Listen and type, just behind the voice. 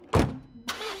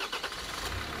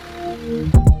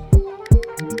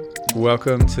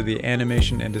Welcome to the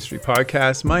Animation Industry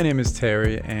Podcast. My name is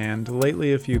Terry, and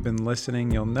lately, if you've been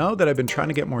listening, you'll know that I've been trying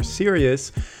to get more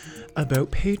serious about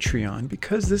Patreon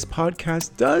because this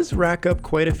podcast does rack up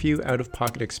quite a few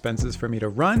out-of-pocket expenses for me to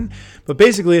run. But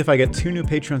basically, if I get 2 new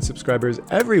Patreon subscribers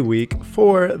every week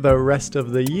for the rest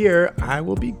of the year, I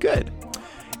will be good.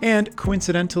 And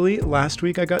coincidentally, last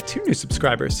week I got 2 new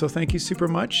subscribers, so thank you super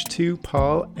much to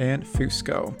Paul and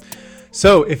Fusco.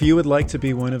 So if you would like to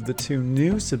be one of the 2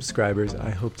 new subscribers I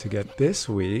hope to get this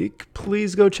week,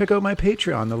 please go check out my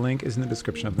Patreon. The link is in the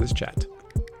description of this chat.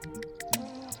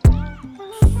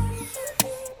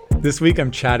 This week I'm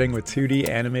chatting with 2D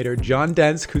animator John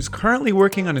Densk, who's currently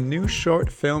working on a new short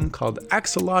film called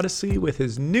Axolodyssey with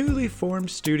his newly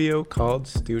formed studio called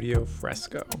Studio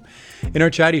Fresco. In our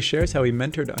chat, he shares how he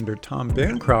mentored under Tom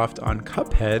Bancroft on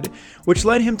Cuphead, which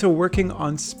led him to working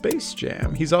on Space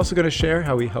Jam. He's also going to share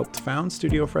how he helped found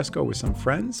Studio Fresco with some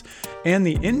friends, and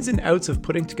the ins and outs of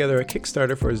putting together a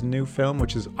Kickstarter for his new film,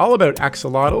 which is all about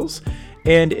axolotls.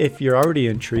 And if you're already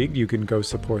intrigued, you can go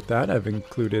support that. I've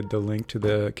included the link to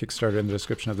the Kickstarter in the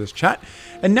description of this chat.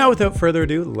 And now, without further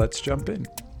ado, let's jump in.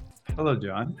 Hello,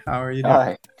 John. How are you doing?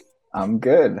 Hi, I'm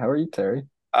good. How are you, Terry?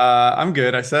 I'm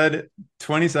good. I said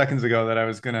 20 seconds ago that I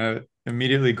was gonna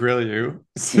immediately grill you.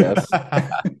 Yes.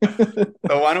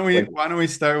 So why don't we Like, why don't we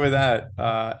start with that?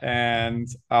 And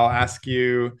I'll ask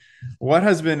you, what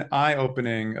has been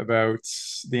eye-opening about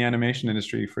the animation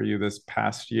industry for you this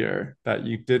past year that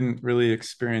you didn't really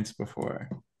experience before?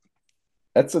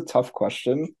 that's a tough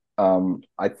question.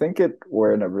 I think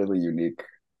we're in a really unique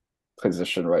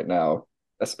position right now,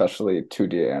 especially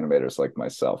 2D animators like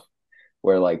myself,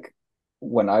 where like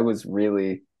when I was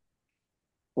really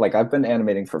like I've been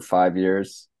animating for 5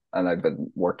 years and I've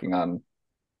been working on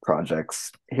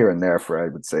projects here and there for I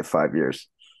would say 5 years.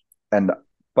 And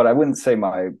but I wouldn't say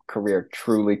my career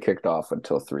truly kicked off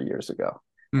until 3 years ago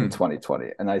in Hmm. 2020.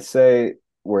 And I say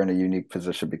we're in a unique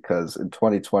position because in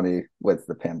 2020, with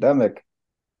the pandemic,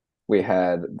 we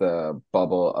had the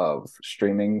bubble of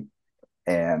streaming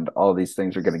and all these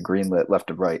things are getting greenlit left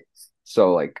and right.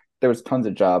 So like there was tons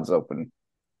of jobs open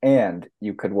and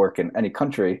you could work in any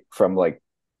country from like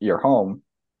your home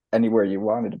anywhere you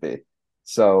wanted to be.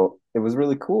 So it was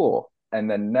really cool. And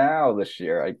then now this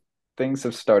year, things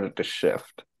have started to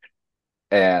shift,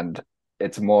 and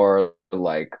it's more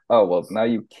like, oh well, now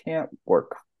you can't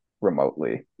work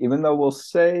remotely, even though we'll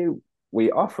say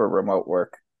we offer remote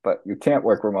work, but you can't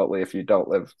work remotely if you don't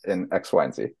live in X, Y,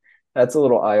 and Z. That's a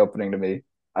little eye opening to me.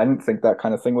 I didn't think that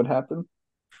kind of thing would happen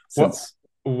What, since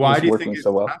it why was do you think working it's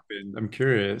so well. happened? I'm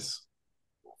curious.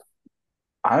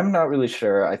 I'm not really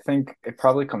sure. I think it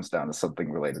probably comes down to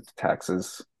something related to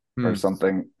taxes or Hmm.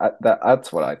 something.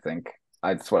 That's what I think.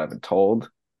 That's what I've been told.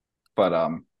 But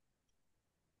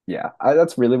yeah,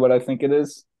 that's really what I think it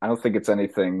is. I don't think it's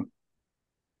anything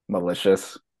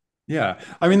malicious. Yeah,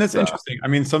 I mean It's that's interesting. I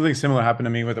mean something similar happened to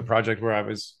me with a project where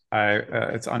I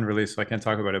it's unreleased, so I can't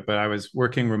talk about it. But I was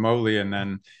working remotely, and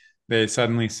then they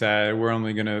suddenly said we're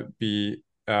only going to be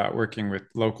working with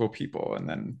local people, and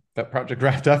then that project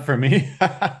wrapped up for me.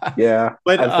 Yeah,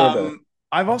 But I've heard that.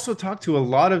 I've also talked to a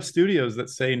lot of studios that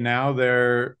say now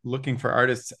they're looking for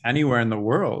artists anywhere in the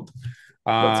world,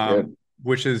 That's good.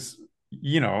 which is,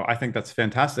 I think that's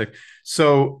fantastic.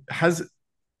 So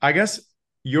I guess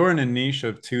you're in a niche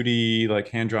of 2D, like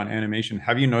hand-drawn animation.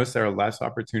 Have you noticed there are less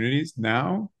opportunities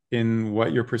now in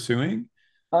what you're pursuing?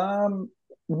 Um,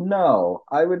 no,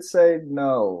 I would say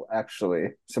no, actually,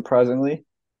 surprisingly.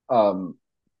 Um,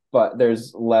 but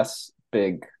there's less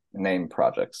big name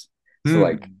projects. So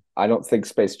like Hmm. I don't think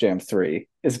Space Jam 3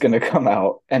 is going to come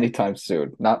out anytime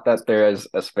soon. Not that there is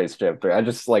a Space Jam 3. I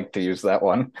just like to use that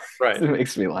one. Right. It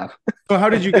makes me laugh. So how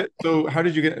did you get,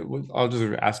 I'll just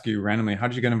ask you randomly, how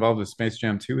did you get involved with Space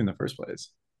Jam 2 in the first place?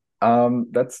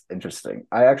 That's interesting.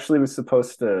 I actually was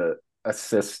supposed to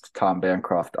assist Tom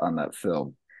Bancroft on that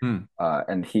film. Hmm.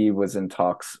 And he was in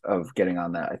talks of getting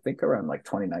on that, I think around like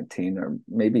 2019 or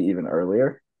maybe even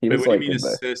earlier. He Wait, was what do you like mean in the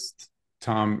assist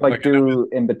Tom? like do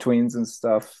in betweens and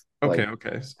stuff, Okay, like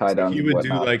okay. tie So downs he and would do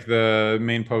whatnot. like the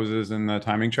main poses and the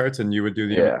timing charts, and you would do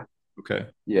the animation. Yeah. Okay.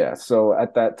 Yeah. So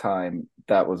at that time,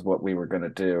 that was what we were gonna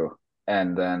do.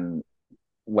 And then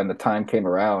when the time came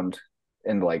around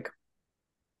in like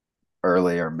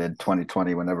early or mid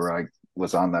 2020, whenever I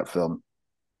was on that film,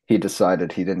 he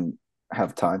decided he didn't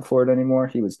have time for it anymore.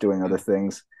 He was doing other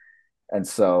things. And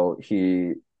so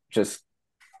he just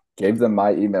gave them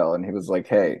my email and he was like,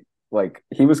 hey, like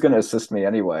he was going to assist me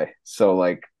anyway. So,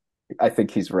 like, I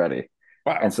think he's ready.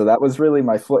 And Wow. so that was really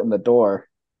my foot in the door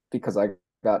because I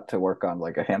got to work on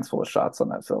like a handful of shots on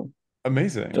that film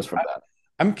Amazing. just from that.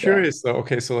 I'm Yeah. curious though.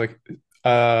 Okay, so like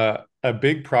a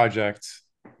big project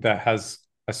that has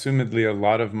assumedly a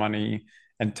lot of money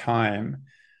and time,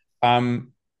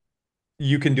 um,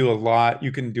 you can do a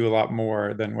lot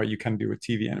more than what you can do with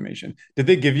TV animation. Did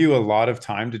they give you a lot of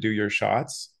time to do your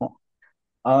shots?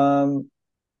 Um,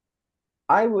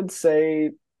 I would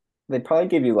say they probably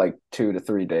give you like 2 to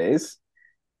 3 days,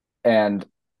 and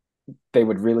they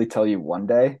would really tell you one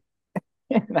day.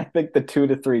 And I think the 2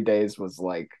 to 3 days was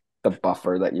like the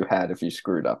buffer that you had if you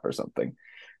screwed up or something.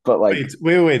 But like,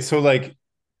 Wait. So like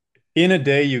in a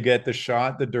day you get the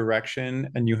shot, the direction,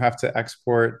 and you have to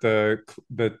export the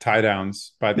tie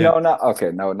downs by the end. no, not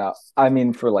okay, no, not. I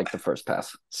mean, for like the first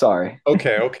pass. Sorry. But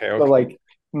Okay. like,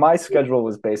 my schedule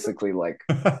was basically like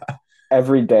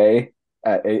every day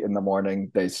at 8 in the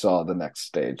morning, they saw the next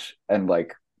stage. And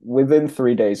like within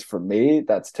 3 days for me,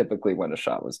 that's typically when a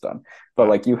shot was done. But Wow.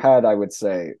 like you had, I would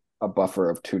say, a buffer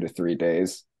of 2 to 3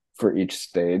 days for each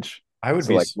stage. I would So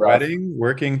be like rough, sweating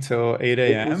working till it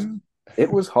was 8 a.m.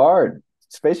 it was hard.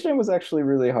 Space Jam was actually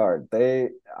really hard.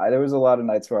 There was a lot of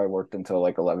nights where I worked until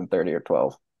like 11:30 or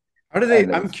 12. How do they,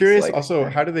 And it I'm was just curious like, also,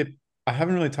 how do they, I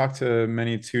haven't really talked to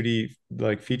many 2D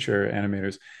like feature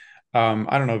animators.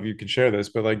 I don't know if you could share this,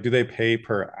 but like, do they pay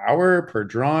per hour, per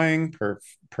drawing, per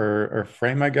or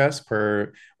frame, I guess,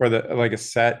 per or the like a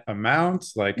set amount?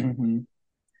 Like, mhm.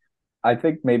 I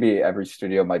think maybe every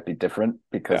studio might be different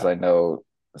because yeah, I know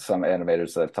some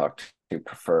animators that I've talked to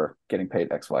prefer getting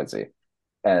paid XYZ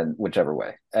and whichever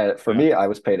way. And for yeah, me, I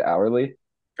was paid hourly.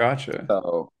 gotcha.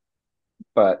 So,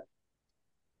 but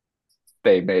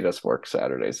they made us work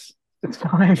Saturdays. So,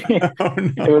 I mean, Oh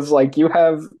it no. was like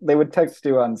they would text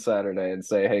you on Saturday and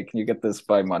say, "Hey, can you get this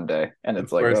by Monday?" And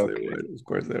it's Of like, course they okay. would. Of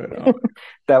course they would. Oh.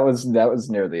 That was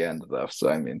near the end though. So,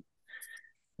 I mean,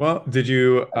 Well,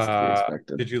 that's to be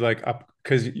expected. did you like up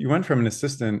because you went from an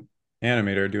assistant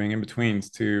animator doing in-betweens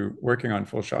to working on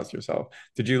full shots yourself.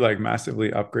 Did you like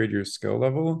massively upgrade your skill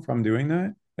level from doing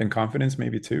that? And confidence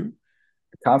maybe too?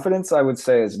 Confidence, I would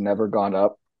say, has never gone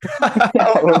up.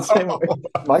 I would say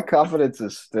my confidence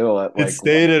is still at It like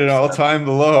stayed at an 1%. all-time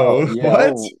Oh low. yeah,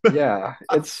 What? oh yeah.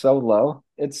 It's so low.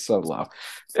 It's so low.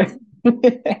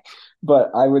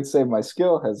 But I would say my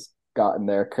skill has gotten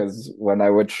there because when I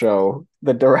would show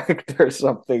the director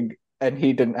something and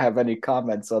he didn't have any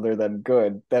comments other than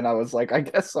good, then I was like, I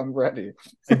guess I'm ready.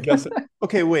 I guess.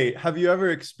 Okay, wait. Have you ever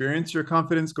experienced your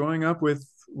confidence going up with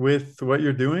what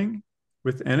you're doing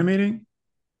with animating?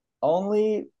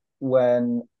 Only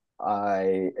when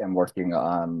I am working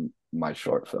on my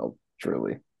short film,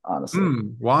 truly, honestly.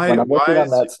 Hmm. When I'm working on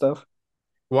that stuff,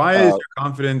 Why is uh, your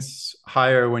confidence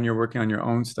higher when you're working on your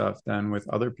own stuff than with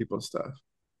other people's stuff?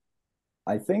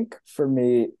 I think for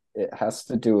me, it has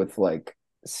to do with like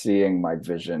seeing my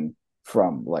vision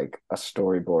from like a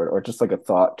storyboard or just like a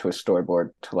thought to a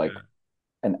storyboard to like Yeah.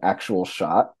 an actual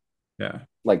shot. Yeah.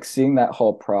 Like seeing that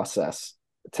whole process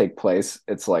take place,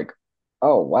 it's like,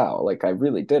 oh wow, like I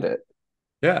really did it.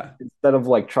 Yeah. Instead of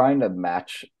like trying to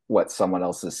match what someone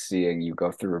else is seeing, you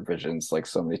go through revisions like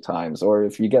so many times. Or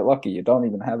if you get lucky, you don't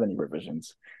even have any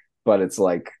revisions. But it's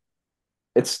like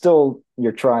it's still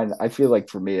you're trying. I feel like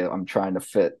for me, I'm trying to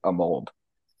fit a mold.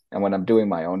 And when I'm doing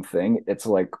my own thing, it's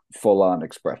like full on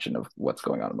expression of what's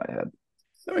going on in my head.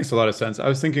 That makes a lot of sense. I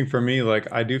was thinking for me,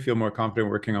 like I do feel more confident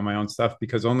working on my own stuff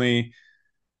because only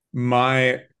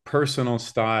my personal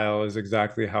style is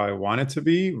exactly how I want it to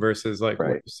be versus like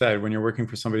what Right. you said, when you're working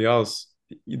for somebody else,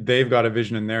 they've got a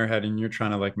vision in their head and you're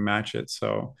trying to like match it.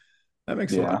 So that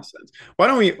makes a lot Yeah. of sense. Why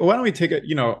don't we take it,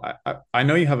 I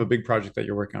know you have a big project that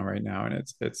you're working on right now and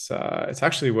it's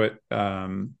actually what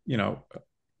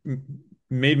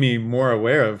made me more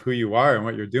aware of who you are and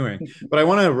what you're doing. But I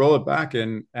want to roll it back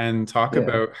and talk Yeah.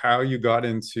 about how you got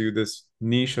into this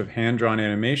niche of hand-drawn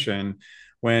animation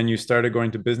when you started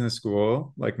going to business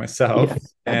school, like myself,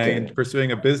 Yes, I did. and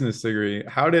pursuing a business degree.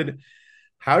 How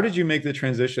did you make the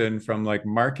transition from like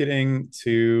marketing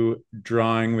to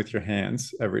drawing with your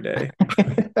hands every day?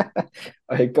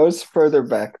 It goes further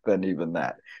back than even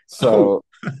that. Oh So,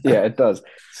 yeah, it does.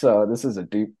 So, this is a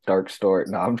deep, dark story.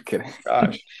 No, I'm kidding.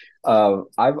 gosh.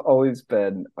 I've always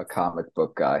been a comic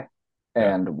book guy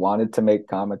Yeah. and wanted to make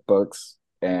comic books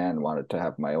and wanted to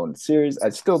have my own series. I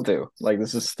still do. Like,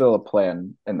 this is still a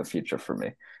plan in the future for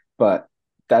me. But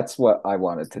that's what I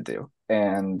wanted to do.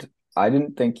 And I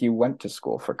didn't think you went to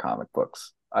school for comic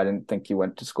books. I didn't think you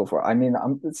went to school for, I mean,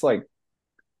 it's like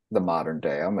the modern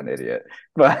day. I'm an idiot,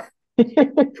 but I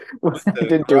Listen,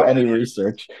 didn't we're do all any idiots.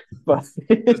 research. But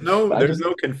I There's just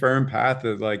no confirmed path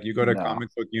that like you go to no comic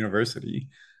book university.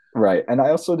 right. And I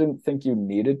also didn't think you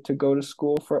needed to go to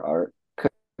school for art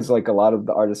because like a lot of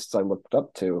the artists I looked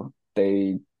up to,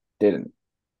 they didn't.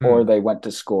 or Hmm. they went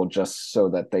to school just so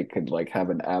that they could like have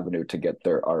an avenue to get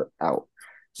their art out.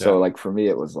 So Yeah. like for me,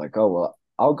 it was like, oh well,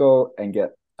 I'll go and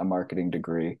get a marketing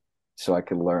degree so I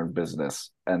could learn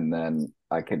business and then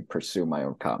I could pursue my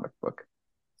own comic book.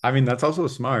 I mean, that's also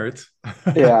smart.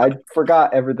 Yeah, I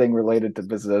forgot everything related to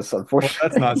business, Well,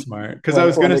 that's not unfortunately, smart because I when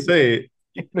was gonna wanting say,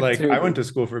 to like, do I went this. to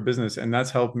school for business, and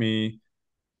that's helped me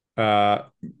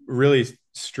really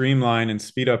streamline and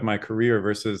speed up my career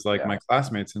versus like Yeah. my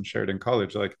classmates in Sheridan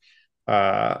College. Like,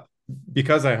 uh,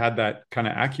 because I had that kind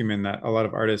of acumen that a lot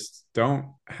of artists don't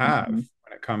have Mhm.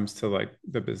 when it comes to like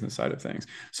the business side of things.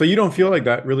 So you don't feel like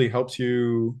that really helps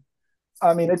you?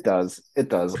 I mean, it does. It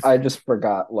does. I just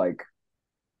forgot like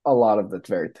a lot of the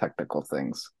very technical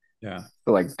things. Yeah.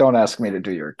 So, like, don't ask me to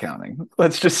do your accounting.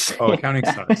 Let's just Oh, say, accounting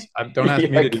sucks. Don't ask yeah,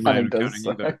 me to do my own accounting does accounting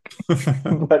suck. either.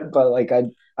 But like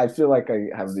I feel like I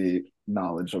have the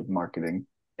knowledge of marketing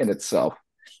in itself.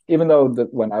 Even though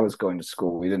that when I was going to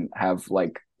school, we didn't have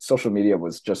like social media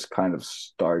was just kind of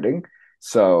starting.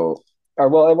 So, or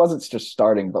well, it wasn't just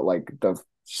starting, but like the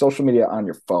social media on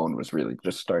your phone was really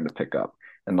just starting to pick up.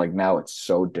 And like now it's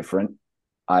so different.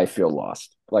 I feel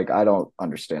lost. Like I don't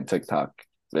understand TikTok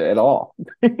at all.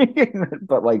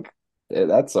 But like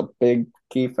that's a big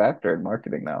key factor in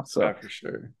marketing now. Yeah, So, for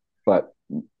sure. but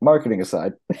marketing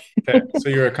aside, Okay, so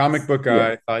you're a comic book yeah,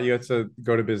 guy, thought you had to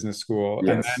go to business school,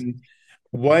 and yes. then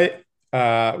what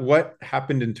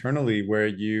happened internally where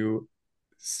you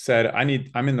said,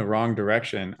 I'm in the wrong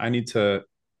direction. I need to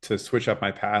switch up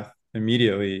my path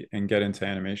immediately and get into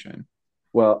animation.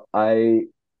 Well,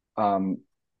 um,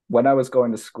 when I was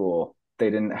going to school, they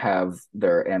didn't have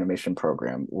their animation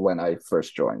program when I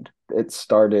first joined. It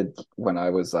started when I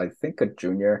was, I think, a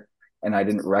junior, and I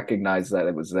didn't recognize that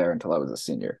it was there until I was a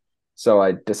senior. So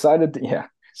I decided to, yeah,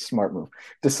 smart move,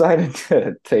 decided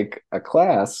to take a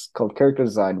class called character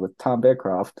design with Tom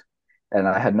Bancroft. And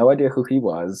I had no idea who he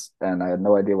was, and I had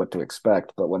no idea what to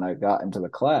expect. But when I got into the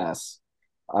class,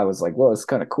 I was like, well, it's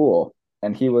kind of cool,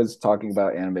 and he was talking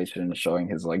about animation and showing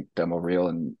his like demo reel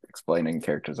and explaining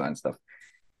character design stuff.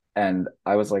 And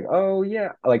I was like, oh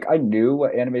yeah, like I knew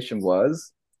what animation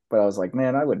was, but I was like,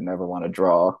 man, I would never want to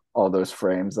draw all those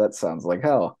frames. That sounds like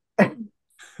hell.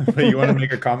 But you want to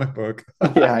make a comic book.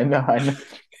 Yeah, I know,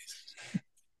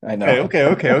 I Okay, know. okay,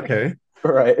 okay, okay.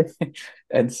 Right.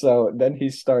 And so then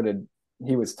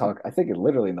he was talking, I think it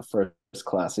literally in the first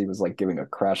class, he was like giving a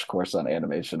crash course on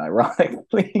animation,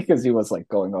 ironically, because he was like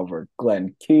going over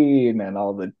Glenn Keane and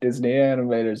all the Disney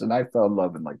animators. And I fell in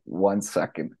love in like 1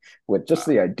 second with just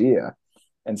the idea.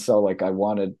 And so like I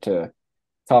wanted to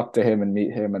talk to him and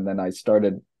meet him. And then I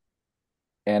started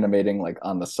animating like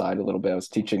on the side a little bit. I was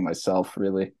teaching myself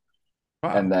really.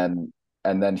 And Wow,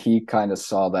 then he kind of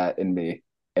saw that in me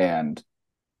and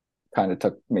kind of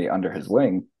took me under his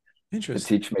wing to interesting.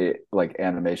 teach me like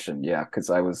animation. Yeah, because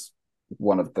I was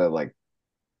one of the like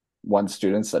one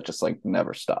students that just like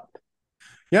never stopped.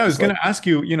 Yeah, I was Just gonna like, ask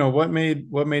you, what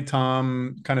made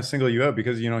Tom kind of single you out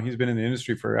because he's been in the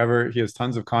industry forever. He has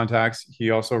tons of contacts. He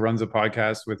also runs a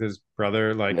podcast with his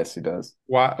brother. Like, yes, he does.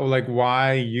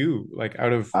 why you? Like,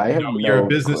 out of I have you're a no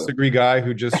business clue. degree guy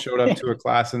who just showed up to a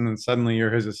class and then suddenly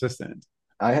you're his assistant.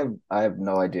 I have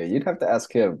no idea. You'd have to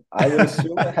ask him. I would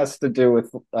assume it has to do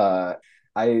with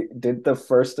I did the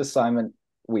first assignment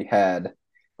we had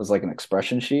was like an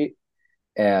expression sheet,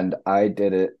 and I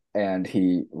did it and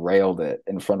he railed it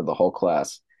in front of the whole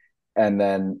class. And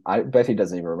then I bet he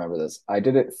doesn't even remember this. I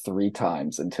did it 3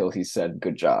 times until he said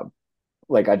good job.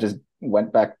 Like I just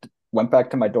went back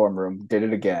to my dorm room, did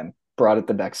it again, brought it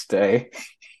the next day.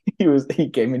 He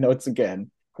gave me notes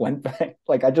again, went back.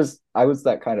 Like I was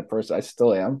that kind of person. I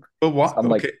still am. But So what? I'm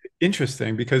like, Okay,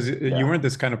 interesting because you yeah, weren't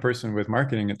this kind of person with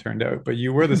marketing, it turned out, but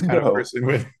you were this kind of no, person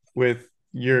with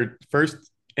your first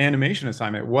animation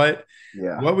assignment.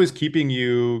 yeah. What was keeping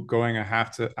you going? I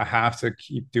have to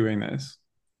keep doing this.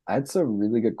 That's a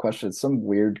really good question. It's some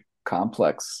weird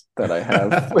complex that I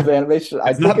have with animation.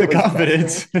 I It's think not it the was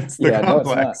destiny. confidence, it's the Yeah, no,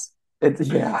 it's not. complex. It's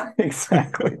yeah,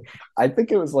 exactly. I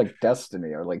think it was like destiny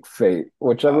or like fate,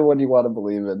 whichever one you want to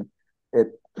believe in. It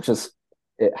just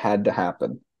it had to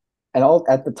happen. And all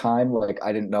at the time, like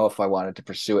I didn't know if I wanted to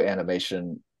pursue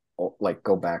animation or like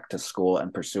go back to school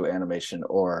and pursue animation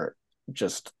or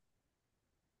just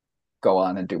go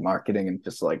on and do marketing and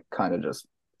just like kind of just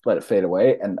let it fade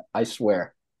away. And I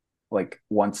swear, like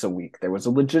once a week, there was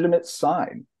a legitimate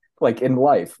sign like in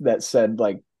life that said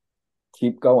like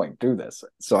keep going, do this.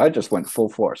 So I just went full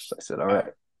force. I said, all right,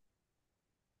 Wow,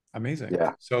 amazing.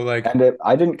 yeah. So like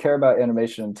I didn't care about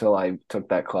animation until I took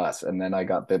that class, and then I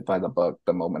got bit by the bug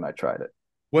the moment I tried it.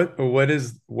 what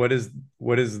is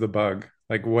the bug?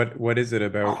 Like what is it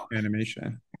about Oh,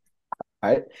 animation?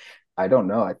 I I don't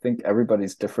know. I think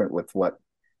everybody's different with what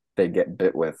they get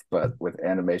bit with, but with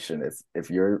animation, if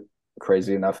you're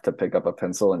crazy enough to pick up a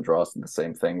pencil and draw the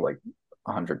same thing like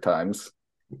 100 times,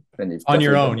 then you've On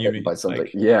your definitely been own, you bitten by mean? something.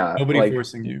 Like Yeah, nobody like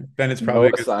forcing you. Then it's no probably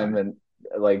a good sign. assignment,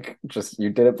 like just you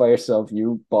did it by yourself.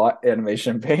 You bought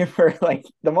animation paper. Like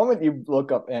the moment you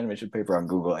look up animation paper on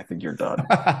Google, I think you're done.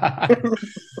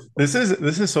 This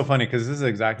is so funny because this is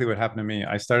exactly what happened to me.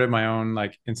 I started my own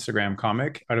like Instagram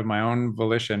comic out of my own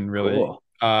volition, really. Cool.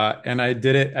 And I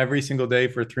did it every single day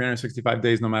for 365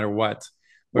 days, no matter what.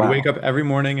 Would wake Wow. up every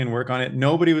morning and work on it.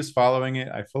 Nobody was following it.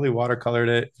 I fully watercolored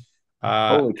it.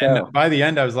 Holy And cow. by the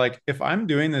end, I was like, if I'm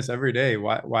doing this every day, Do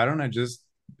why don't it. I just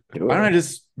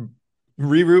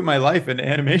reroute my life into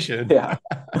animation? Yeah.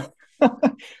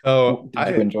 So Did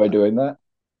you I enjoy doing that?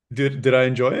 did I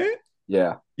enjoy it?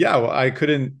 Yeah. Yeah, well, I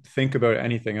couldn't think about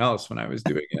anything else when I was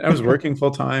doing it. I was working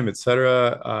full time,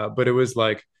 etc. But it was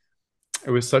like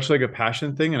it was such like a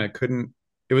passion thing, and I couldn't.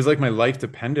 It was like my life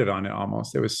depended on it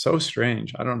almost. It was so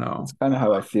strange. I don't That's know. kind of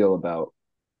how I feel about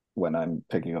when I'm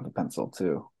picking up a pencil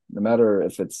too. No matter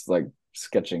if it's like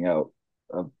sketching out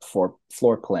a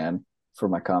floor plan for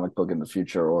my comic book in the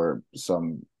future or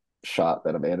some shot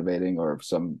that I'm animating or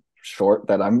some short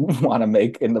that I want to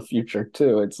make in the future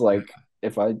too. It's like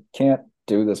if I can't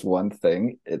do this one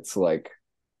thing, it's like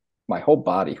my whole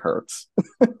body hurts.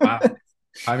 Wow.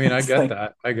 I mean, I It's get like,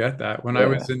 that. I get that. When I yeah,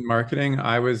 was in marketing,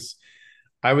 I was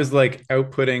like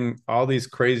outputting all these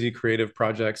crazy creative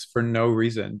projects for no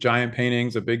reason. Giant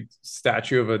paintings, a big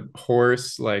statue of a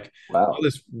horse, like all wow.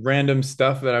 this random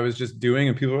stuff that I was just doing.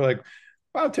 And people were like,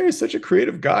 wow, Terry's such a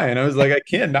creative guy. And I was like, I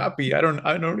can't not be. I don't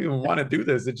even want to do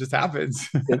this. It just happens.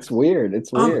 It's weird.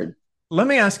 It's Um, weird. Let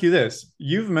me ask you this.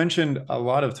 You've mentioned a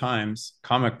lot of times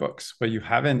comic books, but you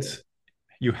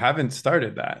Yeah. haven't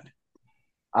started that.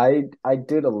 I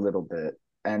did a little bit,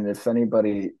 and if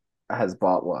anybody has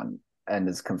bought one and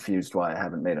is confused why I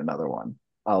haven't made another one,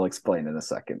 I'll explain in a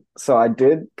second. So I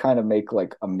did kind of make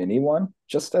like a mini one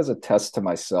just as a test to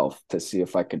myself to see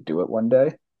if I could do it one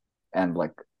day. And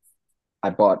like I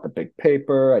bought the big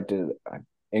paper, I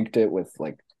inked it with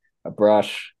like a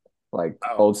brush, like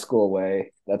Wow. old school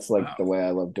way. That's like the Wow. way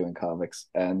I love doing comics.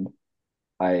 And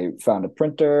I found a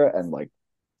printer and like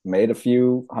made a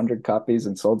few hundred copies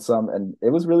and sold some, and it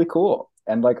was really cool.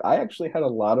 And like I actually had a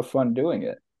lot of fun doing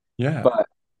it, Yeah. but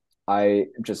I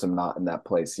just am not in that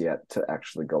place yet to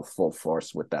actually go full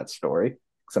force with that story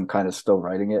because I'm kind of still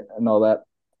writing it and all that.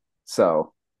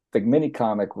 So the mini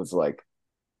comic was like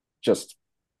just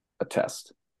a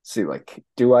test. See, like,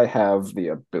 do I have the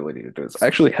ability to do this? I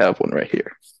actually have one right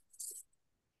here.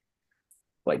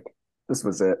 Like, this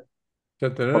was it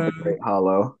called the Da-da-da. Great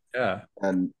Hollow, Yeah.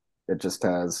 and it just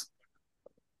has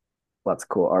lots of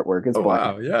cool artwork. It's Oh black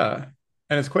and wow. Yeah.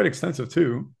 And it's quite extensive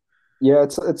too. yeah,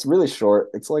 it's really short.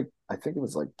 It's like I think it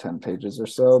was like 10 pages or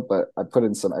so, but I put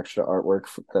in some extra artwork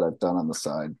that I've done on the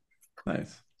side.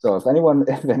 Nice. So if anyone,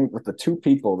 if any, with the two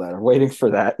people that are waiting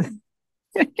for that,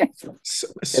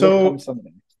 So, it'll come so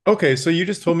someday. okay, so you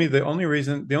just told me the only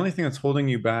thing that's holding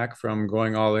you back from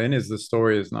going all in is the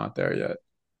story is not there yet.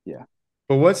 Yeah.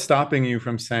 But what's stopping you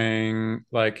from saying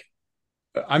like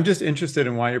I'm just interested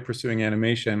in why you're pursuing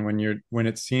animation when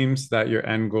it seems that your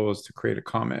end goal is to create a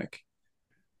comic.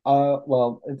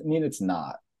 Well, I mean, it's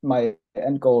not. My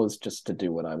end goal is just to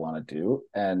do what I want to do,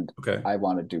 and Okay. I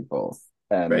want to do both.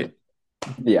 And Great.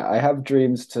 yeah, I have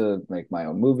dreams to make my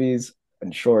own movies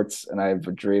and shorts, and I have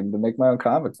a dream to make my own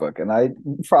comic book. And I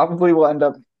probably will end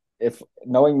up, if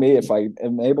knowing me, if I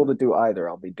am able to do either,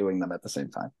 I'll be doing them at the same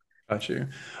time. Got you.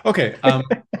 Okay.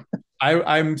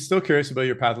 I'm still curious about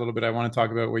your path a little bit. I want to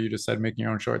talk about what you just said, making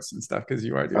your own shorts and stuff, because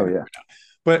you are Oh doing that yeah. right now.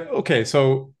 But okay,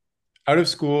 so out of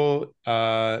school,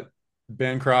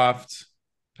 Bancroft,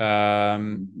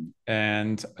 Mhm.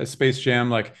 and a Space Jam.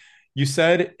 Like you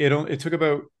said, it took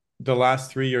about the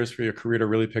last 3 years for your career to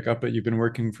really pick up, but you've been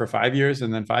working for 5 years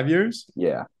and then 5 years.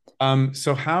 Yeah.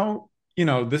 So how,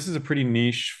 this is a pretty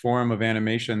niche form of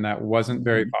animation that wasn't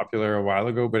very Mhm. popular a while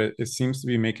ago, but it seems to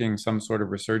be making some sort of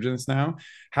resurgence now.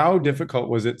 How difficult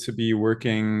was it to be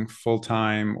working full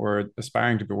time or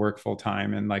aspiring to work full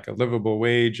time and like a livable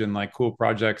wage and like cool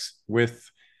projects with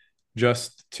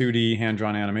just 2D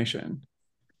hand-drawn animation?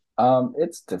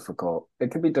 It's difficult.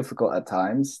 It can be difficult at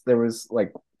times. There was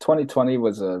like 2020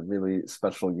 was a really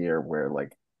special year where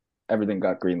like everything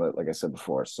got greenlit, like I said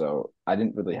before. So I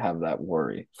didn't really have that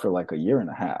worry for like a year and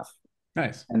a half.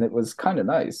 Nice. And it was kind of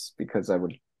nice because I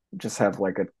would just have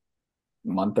like a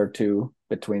month or two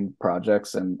between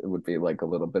projects and it would be like a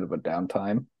little bit of a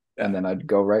downtime. And Yeah. then I'd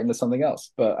go right into something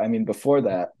else. But I mean, before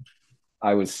that,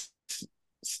 I was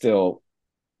still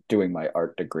doing my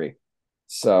art degree.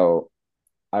 So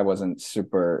I wasn't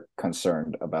super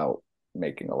concerned about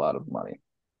making a lot of money.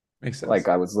 Makes sense. Like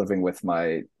I was living with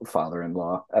my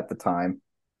father-in-law at the time.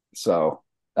 So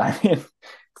I mean,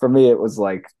 for me, it was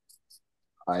like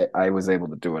I was able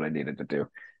to do what I needed to do.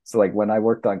 So like when I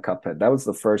worked on Cuphead, that was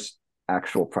the first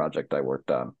actual project I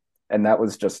worked on. And that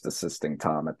was just assisting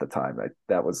Tom at the time.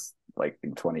 That was like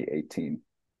in 2018.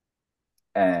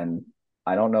 And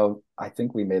I don't know, I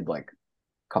think we made like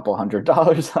a couple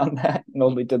 $100 on that and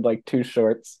only did like two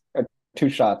shots,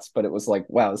 but it was like,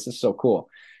 wow, this is so cool.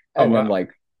 Oh, And then wow.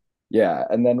 like, yeah.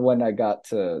 And then when I got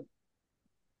to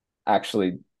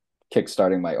actually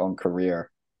kickstarting my own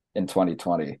career in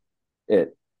 2020,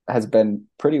 it has been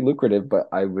pretty lucrative, but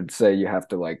I would say you have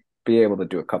to like be able to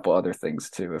do a couple other things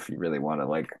too if you really want to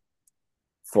like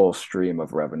full stream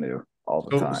of revenue all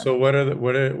the So time.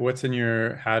 what's in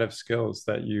your hat of skills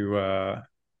that you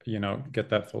get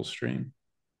that full stream?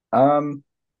 Um,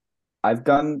 I've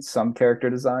done some character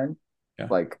design, Yeah.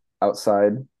 like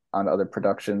outside on other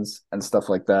productions and stuff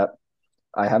like that.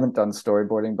 I haven't done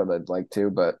storyboarding, but I'd like to,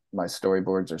 but my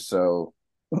storyboards are so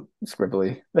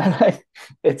scribbly that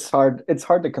it's hard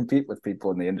to compete with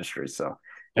people in the industry. So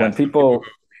Yeah, when some people go people,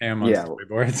 ham on yeah,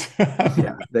 storyboards.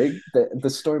 yeah, the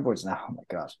storyboards now, oh my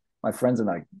gosh, my friends and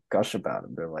I gush about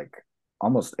them. They're like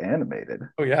almost animated.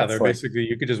 Oh yeah, they're It's like basically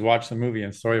you could just watch the movie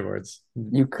in storyboards.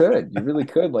 you really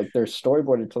could. Like they're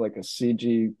storyboarded to like a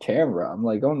CG camera. I'm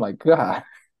like, oh my God.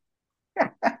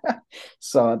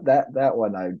 So that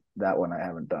one I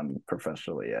haven't done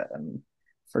professionally yet, and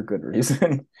for good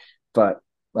reason. But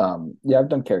yeah, I've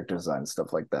done character design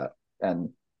stuff like that, and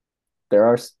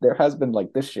there has been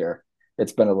like this year,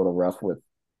 it's been a little rough with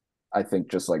I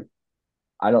think just like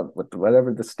I don't with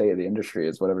whatever the state of the industry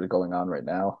is, whatever's going on right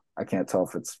now. I can't tell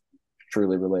if it's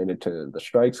truly related to the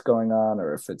strikes going on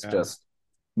or if it's Yeah. just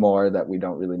more that we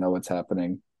don't really know what's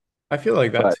happening. I feel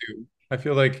like that But too. I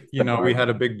feel like, it's been we hard. had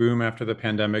a big boom after the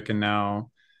pandemic and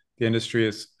now the industry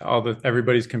is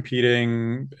everybody's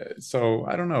competing. So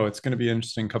I don't know. It's going to be an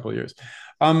interesting couple of years.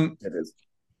 Um, It is.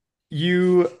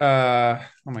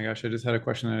 oh my gosh, I just had a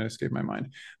question that escaped my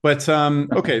mind. But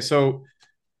okay, so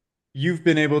you've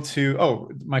been able to,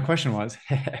 oh, my question was,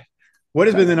 what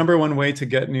has been the number one way to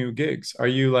get new gigs? Are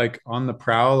you like on the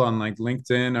prowl on like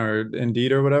LinkedIn or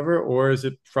Indeed or whatever, or is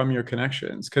it from your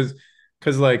connections?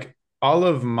 Because like all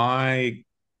of my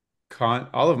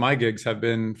all of my gigs have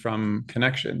been from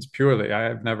connections purely. I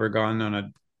have never gone on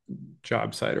a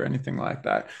job site or anything like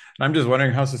that. And I'm just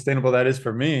wondering how sustainable that is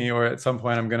for me, or at some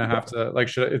point I'm gonna have to like,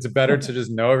 it's better to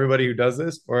just know everybody who does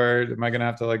this, or am I gonna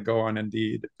have to like go on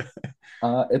Indeed?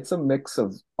 It's a mix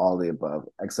of all the above,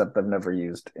 except I've never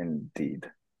used Indeed,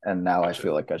 and now I Gotcha.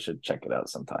 feel like I should check it out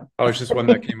sometime. Oh, it's just one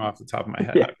that came off the top of my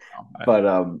head. I Yeah, don't know. but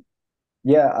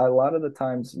yeah, a lot of the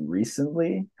times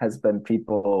recently has been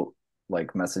people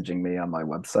like messaging me on my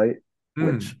website,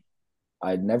 which Hmm.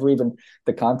 I'd never even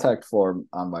the contact form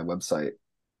on my website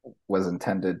was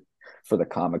intended for the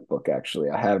comic book actually.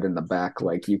 I have it in the back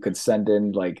like you could send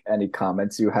in like any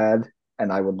comments you had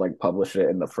and I would like publish it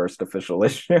in the first official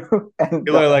issue and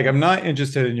People are like, I'm not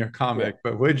interested in your yeah. comic,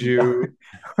 but would No, you?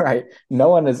 right. No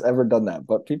one has ever done that,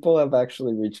 but people have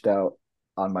actually reached out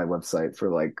on my website for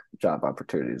like job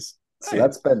opportunities. So Nice.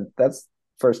 that's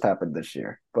first happened this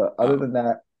year. But other Wow. than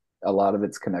that, a lot of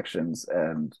it's connections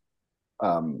and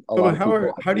a So lot of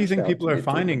people have how do you reached think out people to are me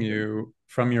through finding LinkedIn. you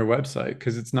from your website?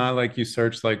 Because it's not like you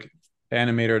search like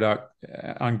Animator doc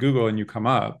on Google and you come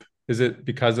up. Is it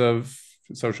because of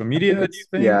social I think media, do you it's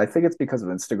yeah, think? I think it's because of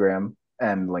Instagram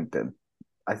and LinkedIn.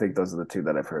 I think those are the two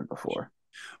that I've heard before.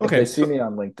 If they Okay, see so me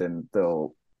on LinkedIn,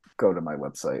 they'll go to my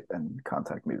website and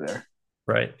contact me there.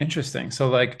 right, interesting. So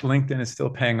like LinkedIn is still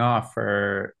paying off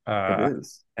for It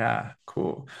is. yeah,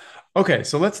 cool. Okay,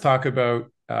 so let's talk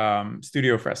about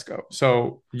Studio Fresco.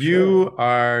 So Sure. you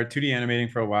are 2D animating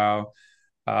for a while.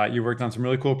 You worked on some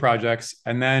really cool projects,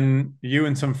 and then you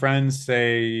and some friends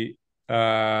say,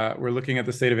 we're looking at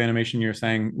the state of animation. You're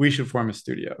saying we should form a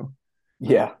studio.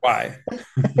 Yeah. Why?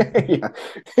 Yeah.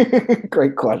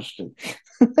 Great question.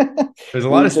 There's a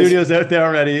lot We of just studios out there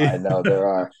I already. know there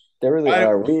are. There really Why?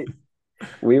 are. We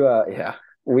yeah.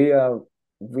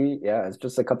 We yeah, it's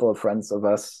just a couple of friends of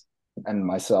us and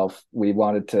myself. We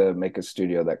wanted to make a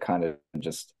studio that kind of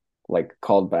just like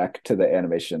called back to the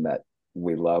animation that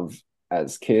we love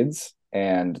as kids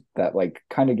and that like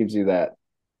kind of gives you that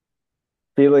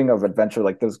feeling of adventure,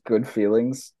 like those good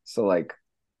feelings. So like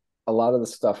a lot of the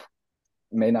stuff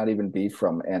may not even be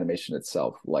from animation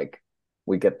itself. Like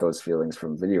we get those feelings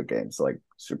from video games like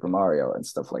Super Mario and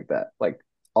stuff like that. Like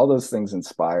all those things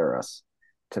inspire us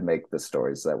to make the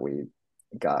stories that we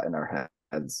got in our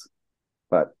heads.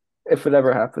 But if it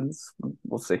ever happens,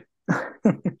 we'll see.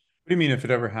 What do you mean if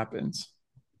it ever happens?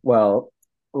 Well,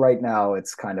 right now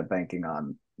it's kind of banking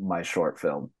on my short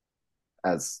film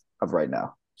as of right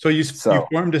now. So you So,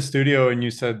 formed a studio and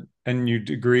you said and you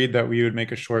agreed that we would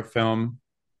make a short film.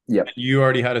 yep. You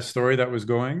already had a story that was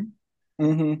going.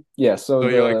 Yeah, so So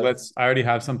you're like, the I already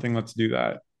have something, let's do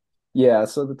that. yeah,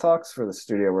 so the talks for the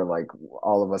studio were like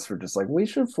all of us were just like we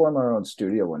should form our own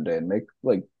studio one day and make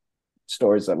like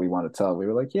stories that we want to tell. We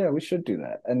were like, yeah, we should do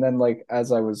that. And then like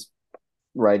as I was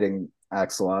writing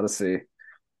Axolodyssey,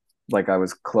 like I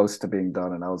was close to being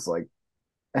done and I was like,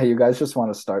 hey, you guys just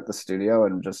want to start the studio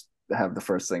and just have the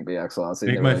first thing be Axolodyssey?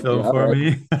 And Make they were my like, film yeah, all for right.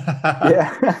 me.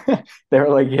 Yeah. They were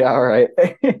like, yeah, all right.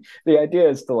 The idea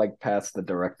is to like pass the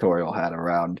directorial hat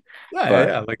around. Yeah, yeah, But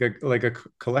yeah, like a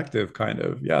collective kind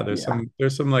of. Yeah, yeah.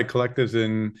 there's some like collectives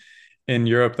in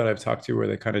Europe that I've talked to where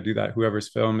they kind of do that. Whoever's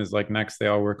film is like next, they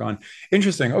all work on.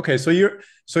 Interesting. Okay, so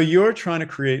you're trying to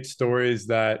create stories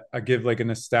that give like a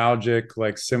nostalgic,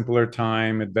 like simpler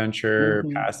time adventure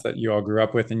Hmm. past that you all grew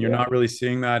up with, and you're Yeah. not really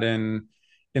seeing that in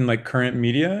like current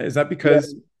media. Is that Yeah.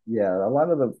 because Yeah. A lot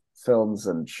of the films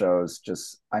and shows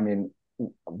just, I mean,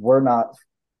 we're not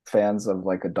fans of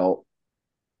like adult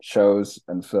shows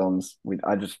and films.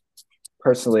 I just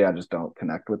personally, I just don't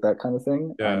connect with that kind of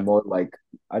thing. I'm yeah, more like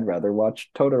I'd rather watch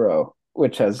Totoro,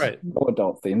 which has right. no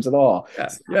adult themes at all. Yeah,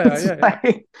 So yeah, it's yeah, yeah.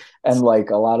 like, and like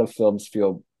a lot of films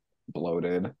feel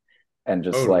bloated and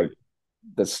just Totally. like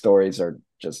the stories are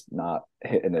just not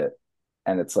hitting it.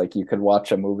 And it's like you could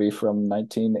watch a movie from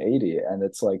 1980 and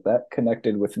it's like that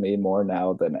connected with me more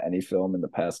now than any film in the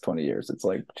past 20 years. It's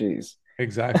like, geez.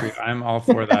 Exactly. I'm all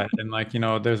for that. And like,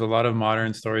 there's a lot of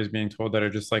modern stories being told that are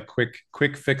just like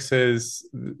quick fixes,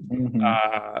 Hmm.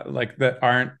 like that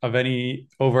aren't of any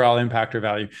overall impact or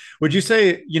value. Would you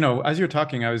say, as you're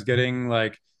talking, I was getting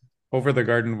like over the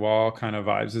garden wall kind of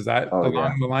vibes. Is that Oh along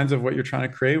yeah. the lines of what you're trying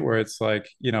to create, where it's like,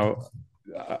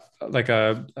 like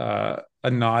a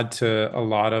nod to a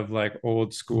lot of like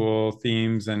old school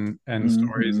themes and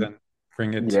stories Hmm. and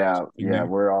bring it to Yeah, something yeah, new?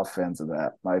 we're all fans of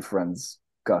that. My friends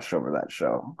gush over that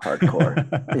show hardcore.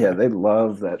 Yeah, they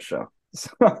love that show. So,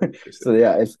 so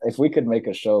yeah, if we could make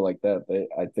a show like that,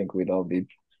 I think we'd all be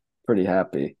pretty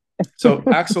happy. So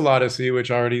Axolodyssey,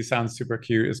 which already sounds super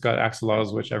cute, it's got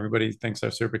axolotls, which everybody thinks are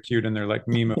super cute, and they're like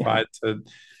Yeah, memeified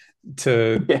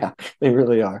to yeah, they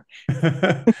really are.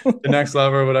 the next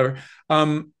level or whatever.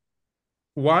 Um,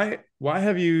 why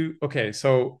have you? Okay,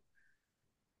 so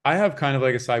I have kind of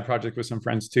like a side project with some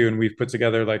friends too, and we've put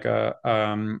together like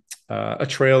a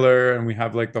trailer, and we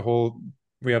have like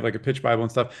a pitch bible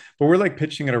and stuff. But we're like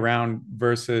pitching it around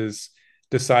versus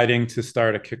deciding to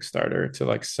start a Kickstarter to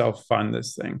like self fund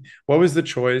this thing. What was the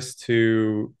choice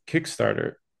to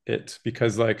Kickstarter it?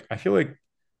 Because like I feel like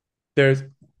there's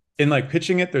in like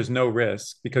pitching it, there's no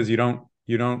risk because you don't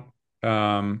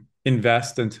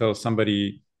invest until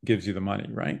somebody gives you the money,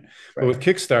 right? But Right. with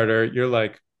Kickstarter, you're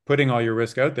like putting all your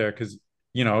risk out there because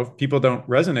if people don't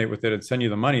resonate with it and send you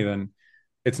the money, then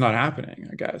it's not happening,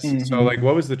 I guess. So Hmm. like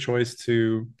what was the choice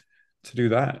to do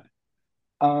that?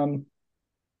 Um,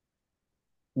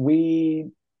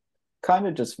 we kind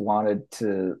of just wanted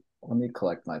to let me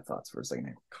collect my thoughts for a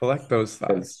second Collect those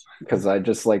thoughts. because I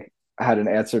just like had an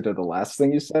answer to the last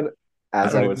thing you said I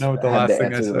as don't I even was know what the had last the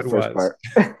thing I answer to the said first was.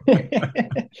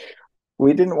 part.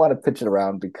 We didn't want to pitch it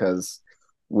around because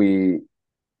we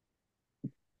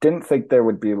didn't think there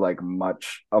would be like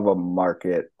much of a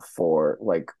market for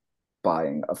like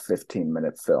buying a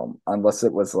 15-minute film unless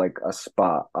it was like a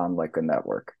spot on like a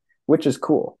network, which is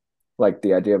cool. Like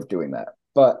the idea of doing that.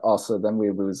 But also then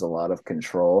we lose a lot of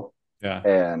control Yeah.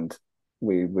 and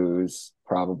we lose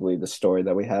probably the story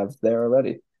that we have there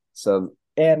already. So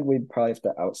and we'd probably have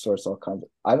to outsource all kinds of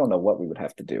I don't know what we would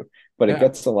have to do, but it Yeah,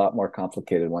 gets a lot more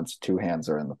complicated once two hands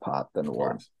are in the pot than of one.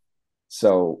 course.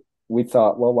 So we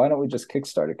thought, well, why don't we just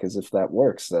kickstart it? Because if that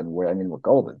works, then we're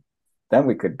golden. Then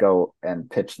we could go and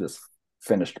pitch this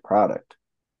finished product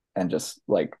and just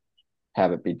like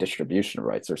have it be distribution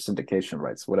rights or syndication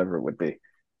rights, whatever it would be.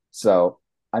 So,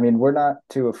 I mean, we're not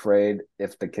too afraid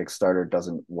if the Kickstarter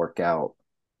doesn't work out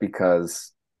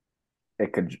because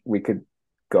we could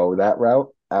go that route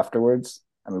afterwards.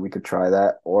 I mean, we could try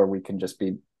that, or we can just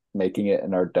be making it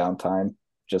in our downtime,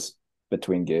 just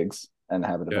between gigs, and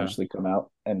have it Yeah. eventually come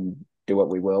out and do what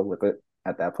we will with it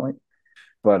at that point.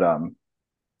 But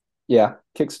yeah,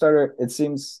 Kickstarter. It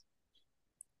seems.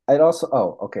 I'd also.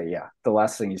 Oh, okay, yeah. The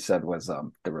last thing you said was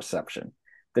the reception.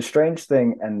 The strange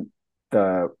thing and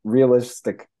the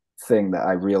realistic thing that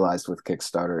I realized with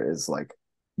Kickstarter is like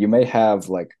you may have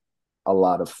like a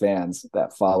lot of fans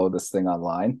that follow this thing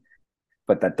online,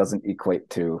 but that doesn't equate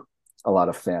to a lot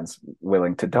of fans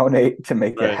willing to donate to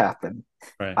make it Right. happen.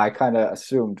 Right. I kind of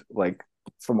assumed like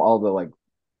from all the like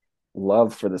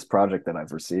love for this project that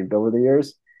I've received over the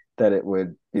years that it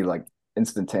would be like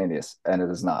instantaneous, and it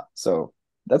is not. So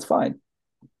that's fine.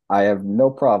 I have no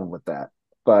problem with that.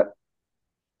 But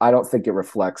I don't think it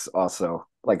reflects also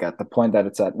like at the point that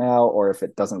it's at now, or if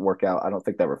it doesn't work out, I don't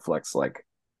think that reflects like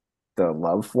the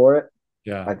love for it.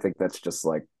 Yeah. I think that's just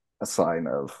like a sign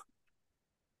of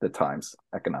the times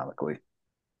economically.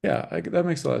 Yeah, that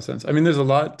makes a lot of sense. I mean, there's a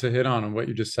lot to hit on what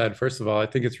you just said. First of all, I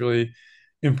think it's really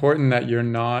important that you're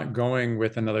not going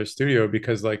with another studio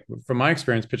because, like, from my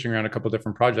experience pitching around a couple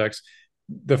different projects,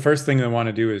 the first thing they want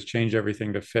to do is change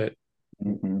everything to fit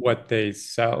Mm-hmm. what they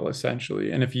sell,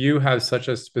 essentially. And if you have such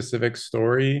a specific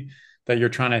story that you're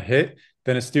trying to hit,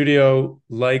 then a studio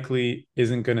likely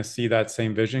isn't going to see that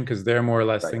same vision because they're more or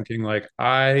less Right. thinking like,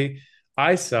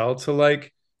 I sell to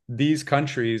like these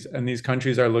countries and these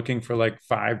countries are looking for like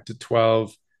 5 to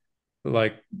 12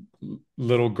 like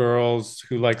little girls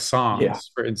who like Yeah.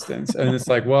 songs, for instance. And it's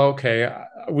like, well, okay,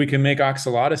 we can make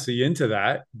Axolodyssey into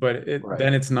that, but Right.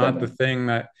 then it's not the Then thing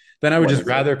that then I would what just is it?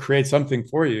 rather create something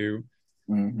for you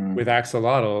Mm-hmm. with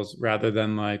axolotls rather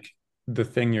than like the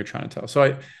thing you're trying to tell. So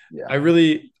I Yeah.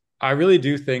 really I really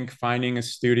do think finding a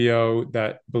studio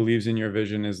that believes in your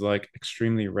vision is like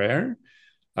extremely rare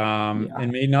Yeah.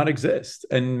 and may not exist.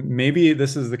 And maybe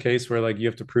this is the case where like you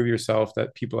have to prove yourself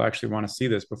that people actually want to see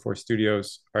this before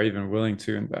studios are even willing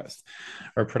to invest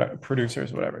or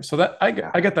producers, whatever. So that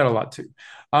Yeah. I get that a lot too.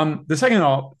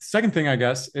 The second thing I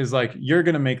guess is like you're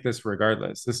gonna make this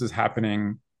regardless. This is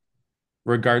happening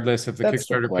regardless if the That's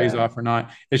the Kickstarter pays plan. off or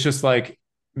not. It's just like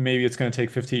maybe it's going to take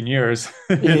 15 years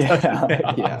it doesn't Yeah. pay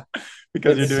Yeah. off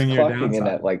because you're It's doing your clocking in downside.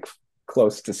 at like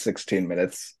close to 16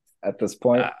 minutes at this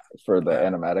point Yeah, for the yeah,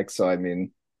 animatics. So I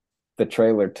mean, the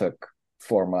trailer took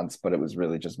 4 months, but it was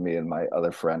really just me and my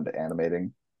other friend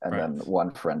animating, and right. then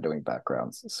one friend doing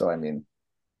backgrounds. So I mean,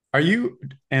 Are you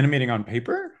animating on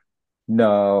paper?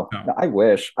 no, No. no, I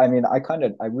wish. I mean, I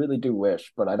really do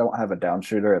wish, but I don't have a down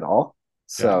shooter at all.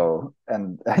 Yeah. So,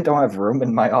 and I don't have room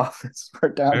in my office for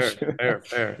down Fair, shooter. fair,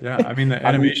 fair. Yeah. I mean, the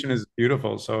I mean, animation is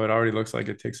beautiful, so it already looks like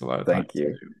it takes a lot of time thank to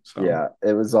you. do. So, Yeah,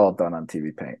 it was all done on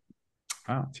TV Paint.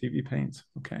 wow, TV Paint.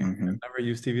 Okay. I've Hmm. never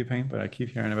used TV Paint, but I keep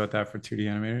hearing about that for 2D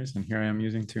animators, and here I am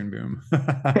using Toon Boom.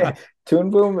 Toon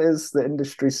Boom is the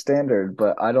industry standard,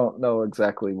 but I don't know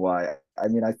exactly why. I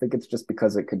mean, I think it's just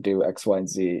because it could do X, Y, and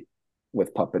Z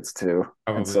with puppets too.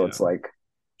 And Probably, so yeah. it's like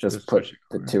They're just put switching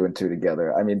the over. two and two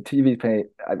together. I mean, TV Paint,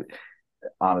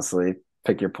 honestly,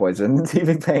 pick your poison.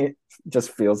 TV Paint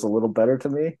just feels a little better to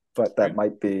me, but that Right.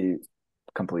 might be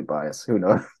complete bias. Who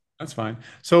knows? That's fine.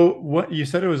 So what you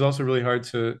said it was also really hard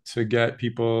to get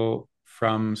people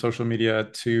from social media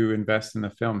to invest in the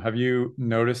film. Have you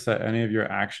noticed that any of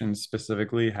your actions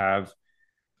specifically have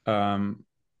um,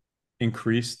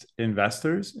 increased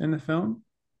investors in the film?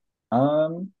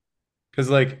 Um, Because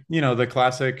like, you know, the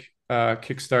classic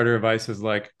Kickstarter advice is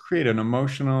like create an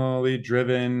emotionally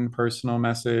driven personal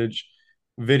message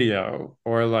video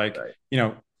or like, right, you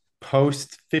know,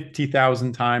 post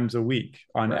 50,000 times a week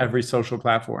on right, every social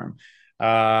platform.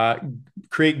 Uh,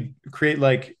 create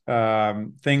like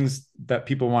things that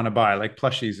people want to buy, like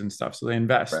plushies and stuff, so they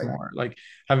invest right. more. Like,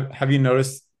 have you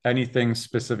noticed anything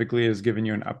specifically has given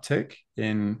you an uptick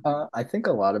in? I think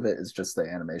a lot of it is just the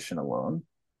animation alone,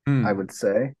 I Hmm. would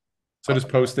say. So just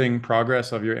posting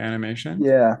progress of your animation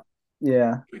Yeah,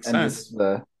 yeah, makes and just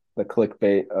sense. the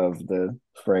clickbait of the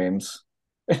frames,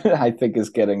 I think is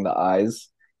getting the eyes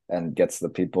and gets the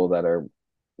people that are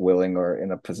willing or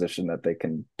in a position that they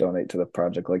can donate to the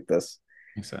project like this.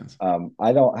 Makes sense.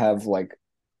 I don't have like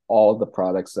all the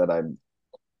products that I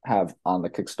have on the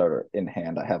Kickstarter in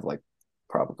hand. I have like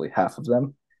probably half of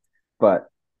them, but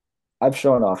I've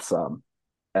shown off some,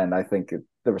 and I think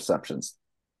the reception's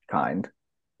kind.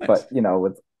 Nice. But you know,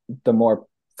 with the more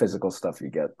physical stuff you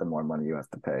get, the more money you have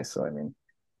to pay. So I mean,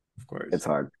 Of course. it's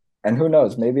hard. And who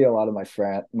knows? Maybe a lot of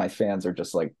my fans are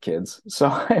just like kids. So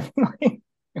I'm like,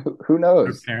 who Their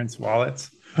knows? parents'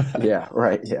 wallets. Yeah,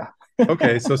 right. Yeah.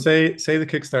 Okay, so say the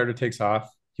Kickstarter takes off,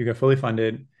 you get fully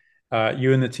funded,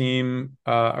 you and the team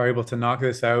are able to knock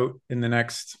this out in the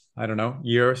next, I don't know,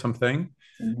 year or something.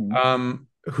 Hmm.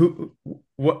 Who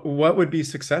what would be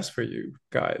success for you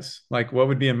guys? Like what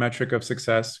would be a metric of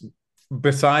success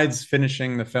besides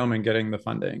finishing the film and getting the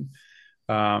funding?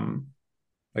 Um,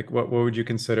 like what would you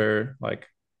consider like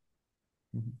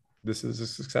this is a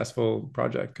successful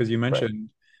project? Because you Right. mentioned,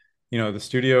 you know, the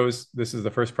studios, this is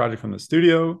the first project from the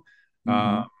studio,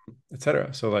 um, Hmm.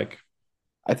 etc. So like,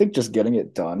 I think just getting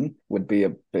it done would be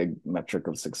a big metric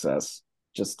of success.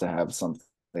 Just to have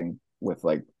something with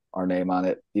like our name on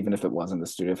it, even if it wasn't the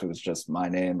studio, if it was just my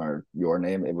name or your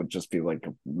name, it would just be like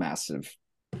a massive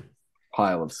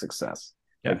pile of success.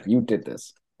 Yeah. Like you did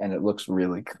this and it looks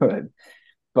really good.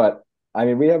 But I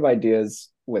mean, we have ideas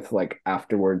with like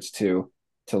afterwards too,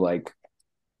 to like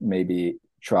maybe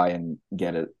try and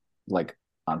get it like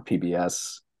on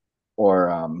PBS or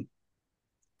I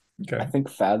Okay. think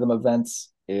Fathom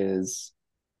Events is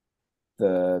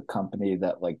the company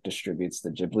that like distributes the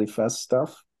Ghibli Fest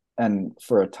stuff. And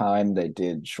for a time they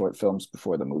did short films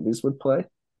before the movies would play.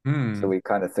 So Hmm. we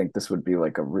kind of think this would be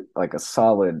like a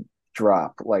solid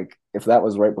drop. Like if that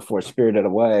was right before Spirited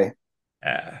Away,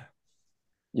 Yeah.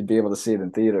 you'd be able to see it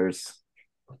in theaters.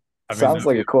 I mean, Sounds that'd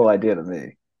like be a cool idea to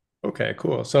me. okay,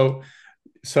 cool. So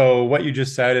what you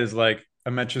just said is like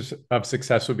a metric of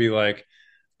success would be like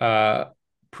uh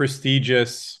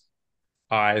prestigious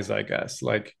eyes, I guess.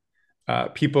 Like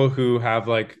people who have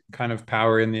like kind of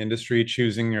power in the industry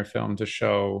choosing your film to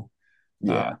show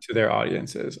Yeah, to their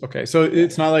audiences. Okay, so yeah.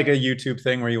 it's not like a YouTube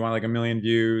thing where you want like a million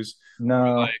views or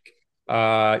No, like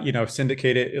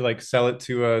syndicate it, like sell it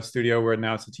to a studio where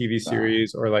now it's a TV no.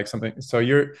 series or like something. So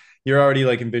you're already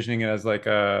like envisioning it as like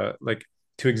a like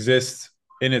to exist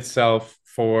in itself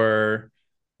for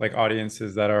like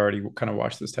audiences that already kind of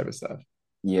watch this type of stuff.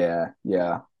 Yeah,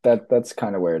 yeah. That's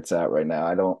kind of where it's at right now.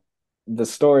 I don't the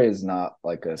story is not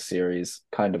like a series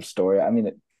kind of story. I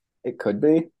mean it could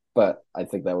be, but I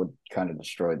think that would kind of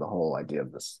destroy the whole idea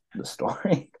of the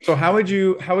story. So how would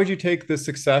you take the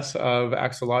success of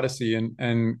Axolodyssey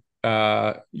and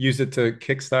use it to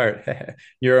kickstart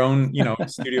your own,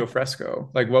 Studio Fresco?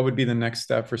 Like what would be the next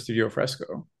step for Studio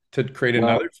Fresco? To create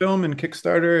another Well, film in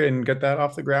Kickstarter and get that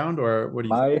off the ground, or what do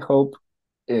you think? my hope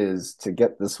is to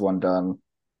get this one done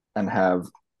and have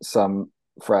some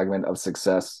fragment of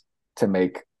success to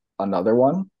make another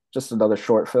one, just another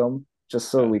short film, just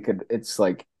so Yeah. we could, it's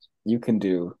like you can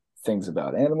do things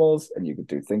about animals and you could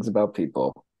do things about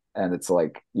people. And it's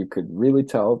like you could really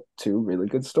tell two really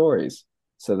good stories.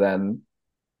 So then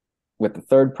with the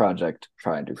third project,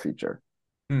 try and do feature.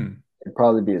 Hmm. It'd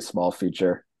probably be a small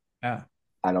feature. Yeah.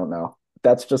 I don't know.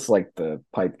 That's just like the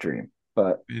pipe dream,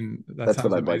 but I mean, that that's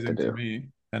what sounds I'd like to amazing to do. me.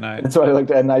 And I That's what I like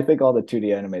to, and I think all the 2D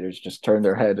animators just turned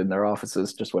their head in their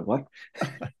offices, just went, what?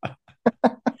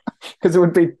 Because it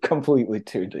would be completely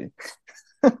 2D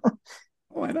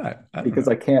why not? I don't because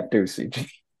know. I can't do CG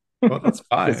Well, that's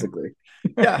fine. physically.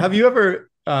 Yeah. Have you ever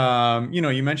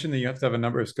you mentioned that you have to have a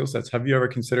number of skill sets. Have you ever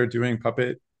considered doing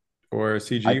puppet or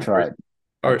I CG tried.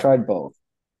 I or tried both.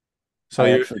 so I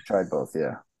you actually tried both.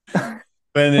 Yeah.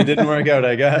 and it didn't work out,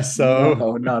 I guess. No,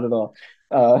 So not at all.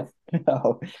 Uh,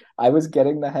 no, I was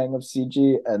getting the hang of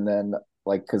CG, and then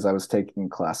like because I was taking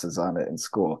classes on it in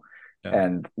school, yeah.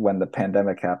 and when the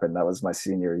pandemic happened, that was my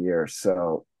senior year.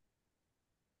 So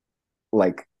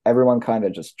like everyone kind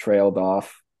of just trailed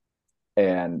off,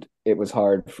 and it was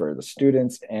hard for the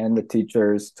students and the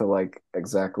teachers to like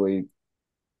exactly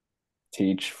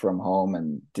teach from home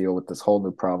and deal with this whole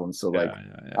new problem. So Yeah, like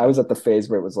yeah, I yeah. was at the phase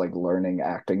where it was like learning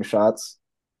acting shots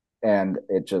and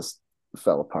it just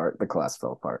fell apart. The class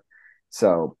fell apart.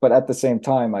 So, but at the same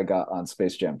time I got on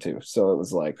Space Jam too. So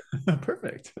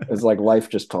Perfect. it was like life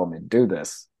just told me do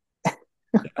this.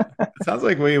 Yeah. It sounds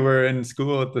like we were in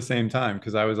school at the same time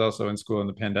because I was also in school in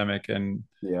the pandemic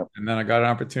Yeah. and then I got an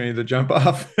opportunity to jump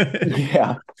off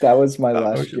Yeah, that was my stop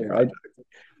last motion year. I project.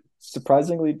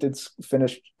 surprisingly did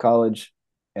finish college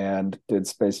and did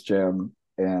Space Jam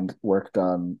and worked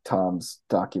on Tom's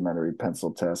documentary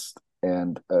pencil test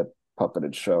and a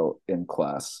puppeted show in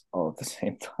class all at the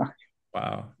same time,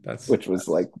 Wow, which was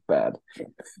like bad.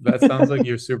 that sounds like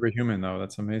you're superhuman though.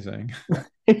 That's amazing.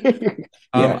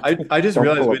 Yeah, I just don't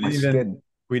realized pull up my skin.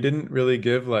 we didn't really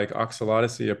give like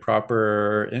Oxalodyssey a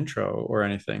proper intro or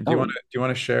anything. Oh, Do you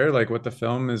want to share like what the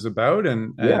film is about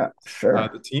and yeah, sure.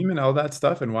 the team and all that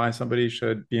stuff and why somebody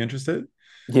should be interested?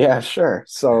 Yeah, sure.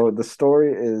 So the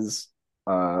story is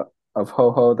uh of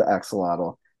Ho Ho the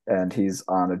axolotl, and he's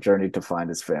on a journey to find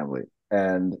his family.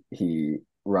 And he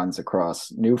runs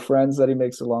across new friends that he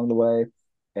makes along the way,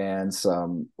 and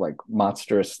some like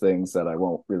monstrous things that I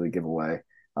won't really give away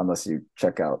unless you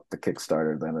check out the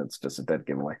Kickstarter, then it's just a dead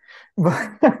giveaway.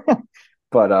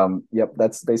 But yep,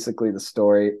 that's basically the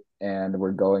story. And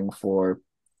we're going for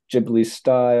Ghibli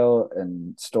style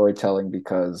and storytelling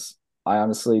because I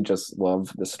honestly just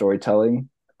love the storytelling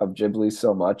of Ghibli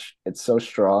so much. It's so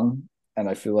strong, and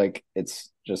I feel like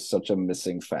it's just such a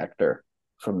missing factor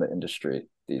from the industry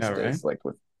Yeah, these right. days, like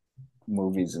with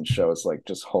movies and shows, like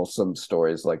just wholesome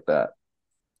stories like that.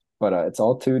 But it's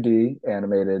all 2D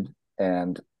animated,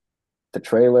 and the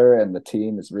trailer and the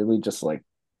team is really just like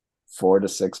 4 to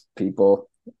 6 people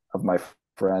of my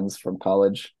friends from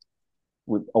college.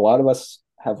 a lot of us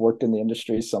have worked in the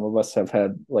industry. Some of us have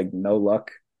had like no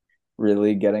luck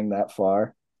really getting that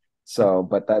far. So,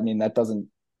 but that, I mean, that doesn't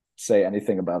say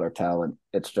anything about our talent.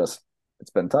 It's just,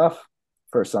 it's been tough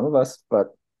for some of us, but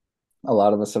a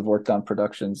lot of us have worked on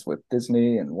productions with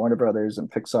Disney and Warner Brothers and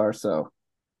Pixar. So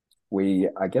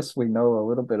I guess we know a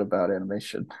little bit about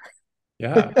animation.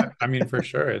 Yeah, I mean for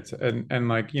sure. It's and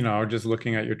like, just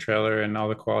looking at your trailer and all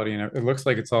the quality and it looks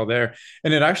like it's all there.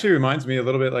 And it actually reminds me a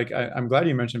little bit like I'm glad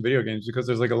you mentioned video games because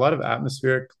there's like a lot of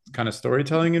atmospheric kind of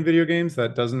storytelling in video games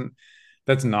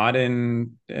that's not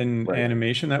in Right.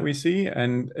 animation that we see.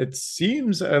 And it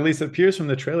seems, at least it appears from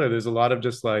the trailer, there's a lot of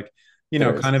just like,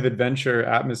 There is. kind of adventure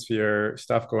atmosphere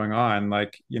stuff going on.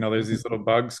 Like, there's these little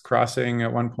bugs crossing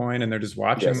at one point and they're just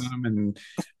watching Yes. them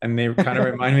and they kind of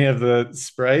remind me of the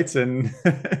sprites in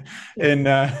in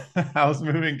Howl's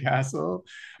Moving Castle.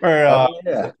 Or Oh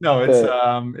yeah. no, The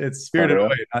it's I Spirited don't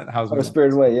know. Away, not Howl's Oh, Moving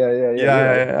Spirited Castle. Away. Yeah, yeah, yeah. You're Yeah,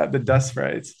 right. yeah, yeah, the dust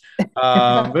sprites.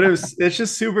 But it's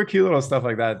just super cute little stuff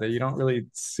like that that you don't really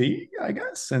see, I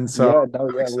guess. And so Yeah, no,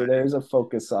 I'm yeah. Well, excited. there's a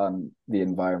focus on the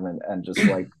environment and just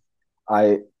like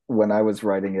I when I was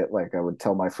writing it, like I would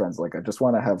tell my friends, like I just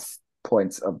want to have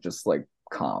points of just like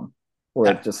calm,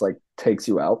 where it Yeah, just like takes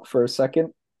you out for a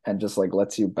second and just like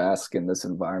lets you bask in this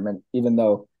environment, even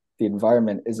though the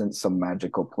environment isn't some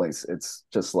magical place. It's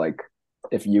just like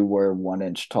if you were 1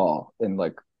 inch tall in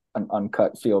like an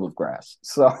uncut field of grass.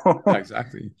 So yeah,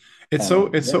 exactly. It's so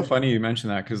and it's so yeah, funny you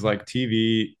mentioned that because like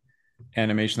TV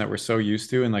animation that we're so used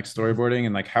to and like storyboarding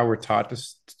and like how we're taught to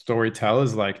story tell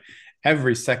is like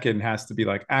every second has to be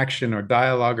like action or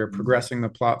dialogue or progressing the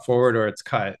plot forward or it's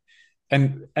cut.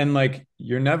 And like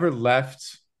you're never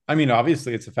left. I mean,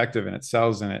 obviously it's effective and it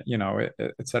sells and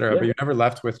et cetera, but yeah, you're never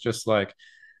left with just like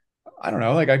I don't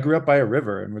know, like I grew up by a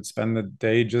river and would spend the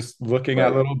day just looking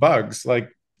at right. little bugs. Like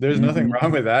there's nothing Mm-hmm.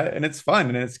 wrong with that. And it's fun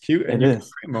and it's cute and It you can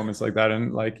is. create moments like that.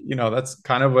 And like, that's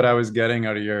kind of what I was getting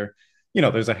out of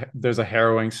there's a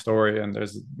harrowing story and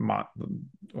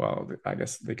well, I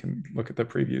guess they can look at the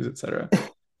previews, etc.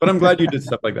 But I'm glad you did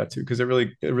stuff like that too, because it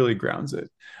really grounds it.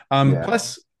 Yeah,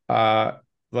 Plus,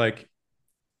 like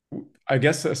I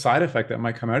guess a side effect that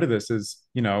might come out of this is,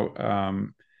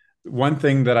 one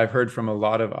thing that I've heard from a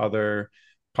lot of other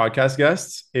podcast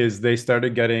guests is they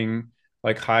started getting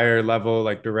like higher level,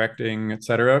 like directing, et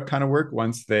cetera, kind of work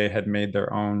once they had made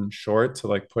their own short to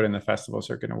like put in the festival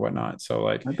circuit and whatnot. So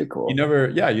like that'd be you cool. never,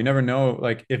 yeah, you never know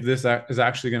like if this is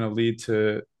actually going to lead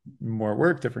to more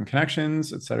work, different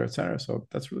connections, et cetera, et cetera. So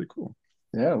that's really cool.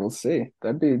 Yeah, we'll see.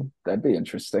 That'd be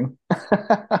interesting.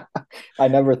 I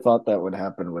never thought that would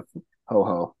happen with Ho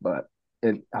Ho, but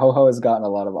it Ho Ho has gotten a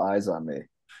lot of eyes on me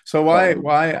So why from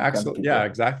why kind of Axel? Yeah, people.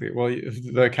 exactly. Well,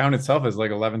 the account itself is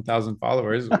like 11,000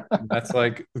 followers. That's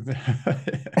like,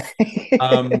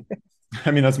 um,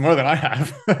 I mean, that's more than I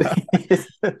have.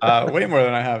 Way more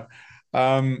than I have.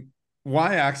 Um,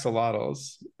 why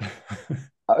axolotls?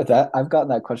 That I've gotten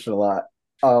that question a lot.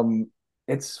 Um,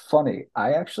 it's funny.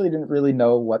 I actually didn't really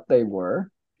know what they were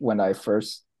when I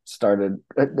first started,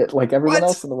 like everyone What?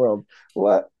 else in the world.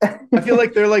 What? I feel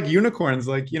like they're like unicorns.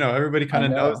 Like, everybody I kind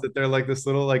of knows know. that they're like this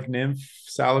little like nymph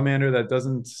salamander that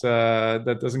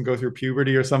doesn't go through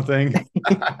puberty or something.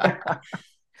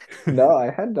 No,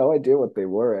 I had no idea what they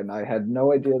were, and I had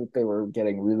no idea that they were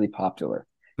getting really popular.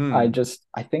 Hmm.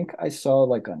 I think I saw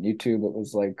like on YouTube, it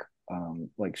was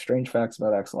like strange facts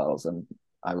about axolotls, and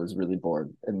I was really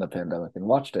bored in the pandemic and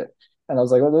watched it, and I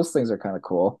was like, oh, those things are kind of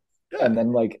cool. And Yeah.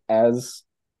 then like as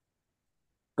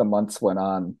the months went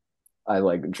on, I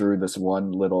like drew this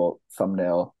one little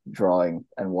thumbnail drawing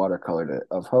and watercolored it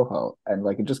of Ho Ho, and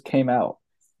like it just came out.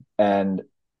 And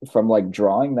from like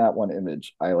drawing that one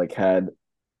image, I like had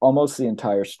almost the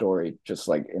entire story just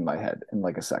like in my head in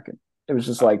like a second. It was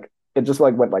just like it just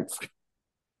like went like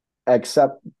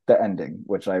except the ending,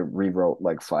 which I rewrote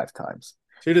like 5 times.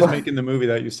 So you're just But making the movie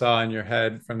that you saw in your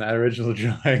head from that original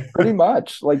drawing. pretty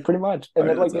much. I And mean,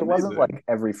 it that's like it wasn't amazing. like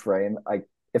every frame. I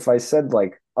if I said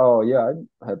like, oh yeah,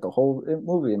 I had the whole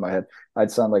movie in my head,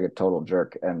 I'd sound like a total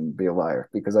jerk and be a liar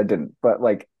because I didn't. But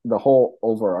like the whole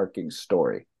overarching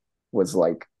story was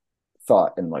like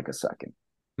thought in like a second.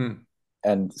 Hmm.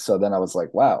 And so then I was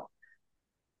like, wow.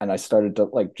 And I started to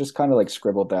like just kind of like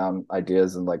scribble down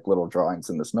ideas and like little drawings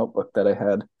in this notebook that I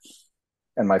had.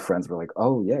 And my friends were like,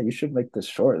 oh yeah, you should make this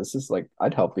short. This is like,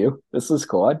 I'd help you. This is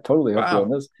cool. I'd totally help you on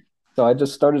Wow. this. So I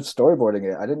just started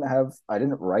storyboarding it. I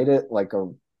didn't write it like a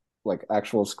like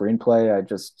actual screenplay. I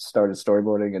just started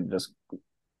storyboarding and just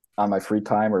on my free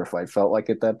time, or if I felt like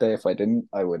it that day. If I didn't,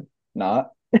 I would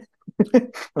not. I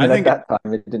I mean, at think that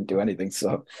time, it didn't do anything.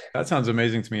 So that sounds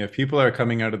amazing to me. If people are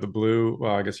coming out of the blue,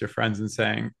 well, I guess your friends and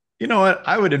saying, you know what?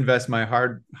 I would invest my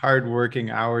hard working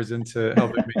hours into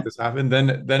helping make this happen. Then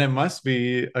it must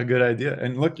be a good idea.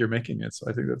 And look, you're making it, so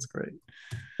I think that's great.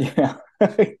 Yeah.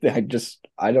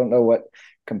 I don't know what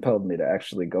compelled me to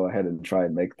actually go ahead and try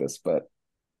and make this, but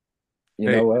you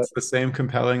Hey, know what? it's the same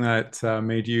compelling that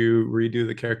made you redo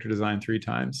the character design 3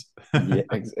 times. Yeah,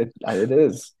 it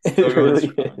is. Still It going really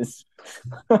strong. is.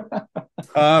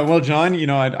 Well, John,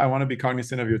 I want to be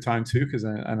cognizant of your time too, because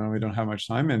I know we don't have much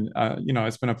time. And,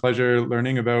 it's been a pleasure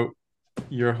learning about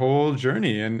your whole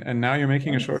journey. And now you're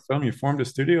making a short Yes. film. You formed a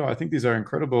studio. I think these are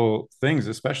incredible things,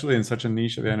 especially in such a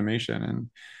niche of animation. And,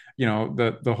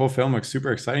 the whole film looks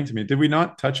super exciting to me. Did we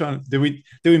not touch on, did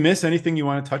we miss anything you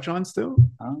want to touch on still?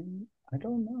 I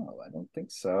don't know. I don't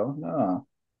think so. No.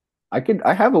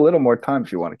 I have a little more time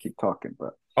if you want to keep talking,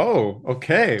 but Oh,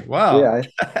 okay. Wow. yeah,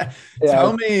 yeah,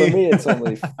 Tell for me. me it's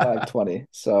only 5:20.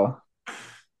 So,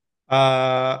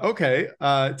 Okay.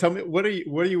 Tell me, what are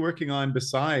you working on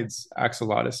besides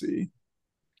Axolodyssey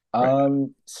right now,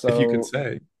 if you can so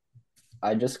say?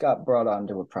 I just got brought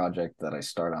onto a project that I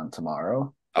start on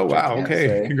tomorrow, Oh, which I wow. can't Okay.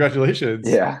 say. Congratulations.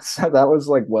 Yeah, so that was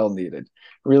like well needed,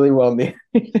 really well needed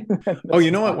at Oh, this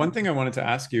you know what? One time. thing I wanted to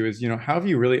ask you is, how have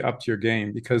you really upped your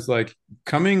game? Because like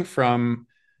coming from,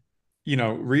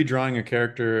 redrawing a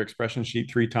character expression sheet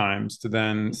 3 times to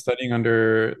then studying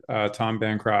under Tom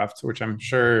Bancroft, which I'm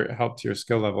sure helped your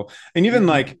skill level. And even Mhm.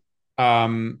 like,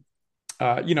 um,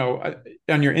 on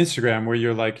your Instagram where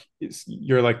you're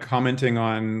like commenting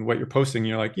on what you're posting,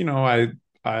 you're like,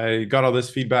 I got all this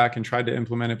feedback and tried to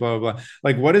implement it, blah blah blah.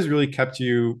 Like, what has really kept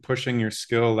you pushing your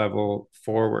skill level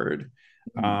forward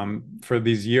for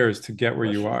these years to get where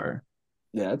you Question. are?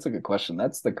 Yeah, that's a good question.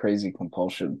 That's the crazy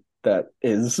compulsion that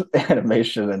is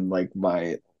animation and like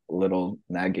my little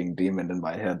nagging demon in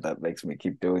my head that makes me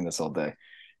keep doing this all day.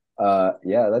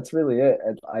 Yeah, that's really it.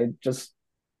 I just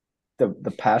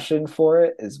the passion for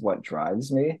it is what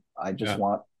drives me. Yeah,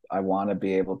 I want to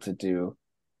be able to do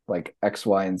like X,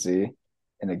 Y, and Z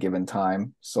in a given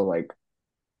time. So like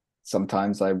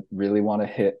sometimes I really want to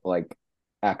hit like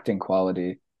acting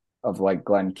quality of like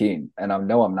Glenn Keane. And I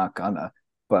know I'm not gonna,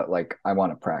 but like I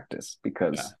want to practice yeah.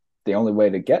 because the only way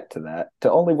to get to that,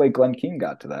 the only way Glenn Keane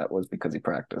got to that was because he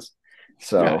practiced. Yeah,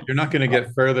 So you're not going to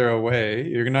get further away.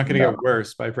 You're not going to no, get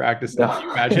worse by practicing. Can no,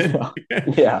 you imagine? no.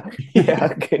 Yeah,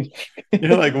 yeah.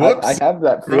 You're like, I whoops, have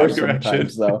that fear wrong direction.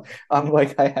 sometimes though. I'm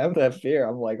like, I have that fear.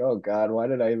 I'm like, oh God, why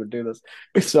did I even do this?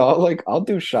 So I'll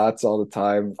do shots all the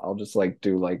time. I'll just like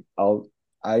do like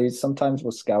I sometimes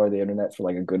will scour the internet for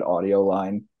like a good audio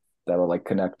line that'll like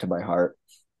connect to my heart.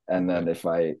 And Okay.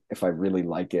 then if I really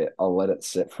like it, I'll let it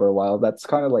sit for a while. That's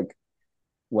kind of like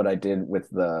what I did with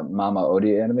the Mama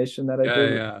Odie animation that I Yeah,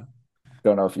 did. yeah.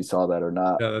 Don't know if you saw that or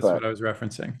not, Yeah, that's what but I was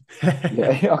referencing.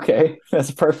 yeah, okay,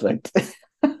 that's perfect.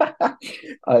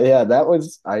 Yeah, that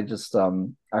was I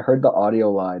heard the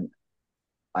audio line.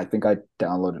 I think I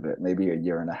downloaded it maybe a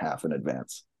year and a half in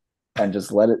advance and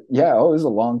just let it. Yeah, oh, it was a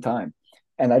long time,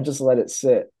 and I just let it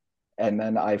sit, and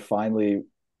then I finally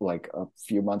like a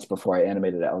few months before I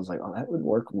animated it, I was like, oh, that would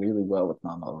work really well with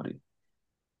Mama Odie.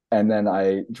 And then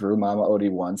I drew Mama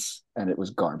Odie once, and it was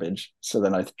garbage. So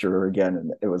then I drew her again,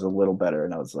 and it was a little better.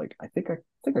 And I was like, I think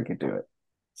I could do it.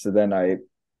 So then I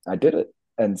did it.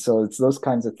 And so it's those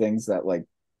kinds of things that like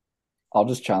I'll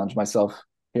just challenge myself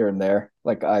here and there.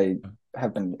 Like I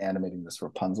have been animating this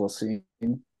Rapunzel scene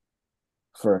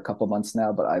for a couple months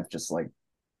now, but I've just like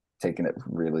taken it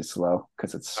really slow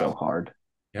because it's so Wow. hard.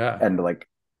 Yeah. And like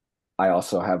I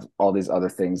also have all these other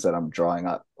things that I'm drawing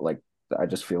up. Like I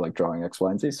just feel like drawing X,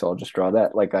 Y, and Z, so I'll just draw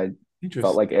that. Like I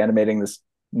felt like Interesting. animating this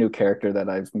new character that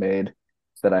I've made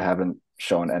that I haven't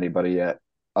shown anybody yet,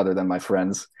 other than my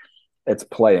friends. It's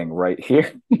playing right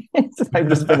here. I've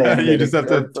just been You just animating have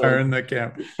her to for like, turn the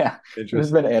cam. yeah, I've just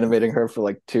Interesting. been animating her for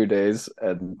like 2 days,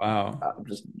 and Wow. I'm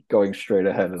just going straight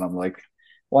ahead. And I'm like,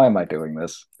 why am I doing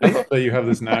this? I love that you have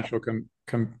this natural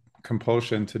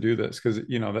compulsion to do this because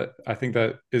that I think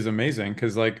that is amazing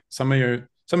because like some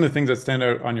of the things that stand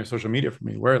out on your social media for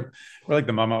me we're like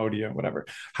the mama odia whatever.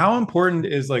 How important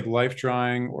is like life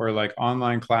drawing or like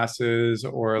online classes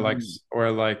or like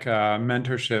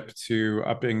mentorship to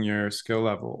upping your skill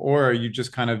level, or are you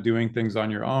just kind of doing things on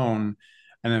your own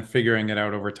and then figuring it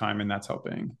out over time and that's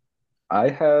helping? I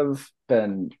have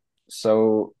been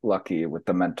so lucky with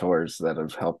the mentors that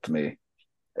have helped me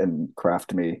and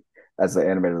craft me as the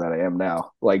animator that I am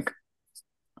now. Like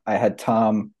I had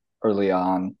Tom early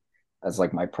on as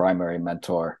like my primary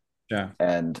mentor, Yeah.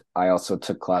 and I also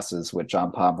took classes with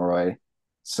John Pomeroy.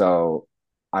 So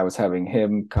I was having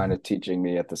him kind of teaching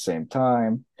me at the same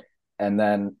time. And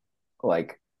then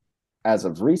like as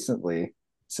of recently,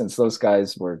 since those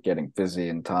guys were getting busy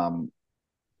and Tom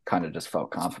kind of just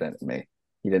felt confident in me,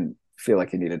 he didn't feel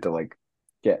like he needed to like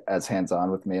get as hands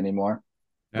on with me anymore.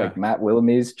 Yeah. Like Matt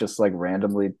Willamese just like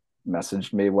randomly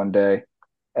messaged me one day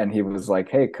and he was like,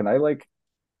 "Hey, can I like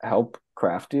help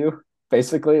craft you?"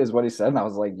 Basically, is what he said. And I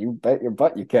was like, "You bet your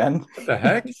butt you can." What the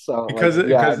heck? So, like, Because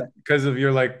yeah, because of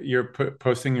your like you're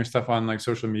posting your stuff on like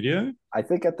social media? I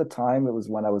think at the time it was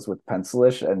when I was with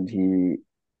Pencilish and he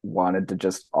wanted to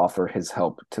just offer his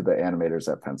help to the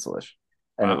animators at Pencilish.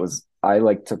 And it Wow. was, I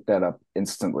like took that up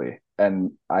instantly.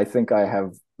 And I think I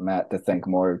have Matt to thank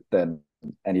more than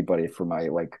anybody for my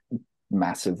like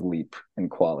massive leap in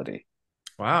quality.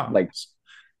 Wow. Like,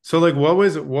 So like what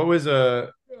was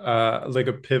a like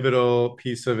a pivotal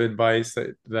piece of advice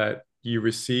that you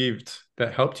received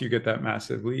that helped you get that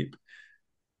massive leap?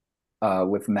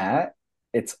 with Matt,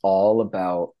 it's all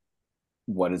about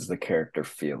what is the character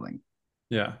feeling.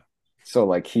 Yeah. So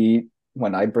like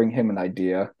when I bring him an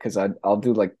idea, because I'll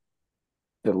do like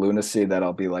the lunacy that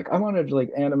I'll be like, I wanted to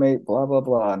like animate blah blah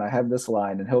blah, and I have this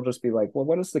line, and he'll just be like, well,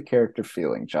 what is the character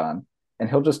feeling, John? And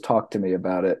he'll just talk to me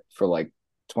about it for like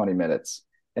 20 minutes.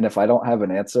 And if I don't have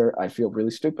an answer, I feel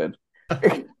really stupid.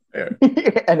 Fair.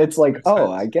 And it's like, Makes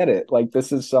oh, I sense. get it. Like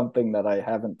this is something that I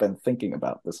haven't been thinking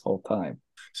about this whole time.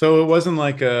 So it wasn't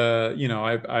like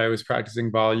I was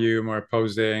practicing volume or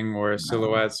posing or No,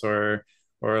 silhouettes or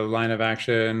a line of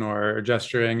action or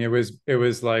gesturing. It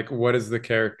was like what is the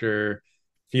character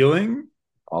feeling?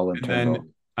 all And internal.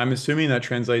 then I'm assuming that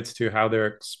translates to how they're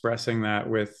expressing that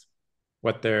with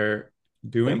what they're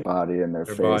Their doing, body and their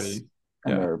their face body.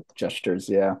 and Yeah. their gestures.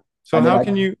 Yeah. So I mean, how I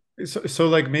can you so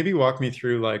like maybe walk me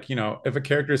through like, if a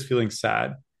character is feeling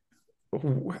sad,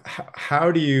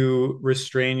 how do you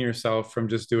restrain yourself from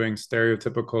just doing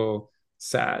stereotypical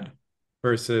sad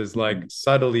versus like Mhm.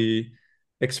 subtly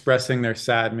expressing their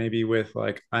sad maybe with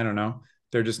like I don't know,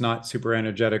 they're just not super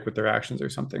energetic with their actions or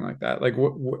something like that. Like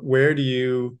where do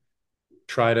you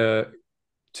try to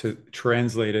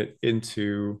translate it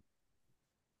into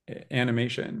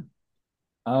animation?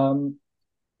 um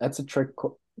that's a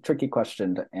tricky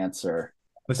question to answer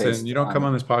Listen, based you don't come on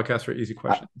on this podcast for easy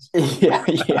I, questions. yeah,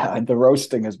 yeah, the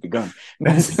roasting has begun.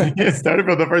 It started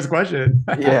from the first question.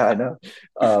 Yeah, I know.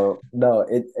 No,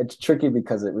 it's tricky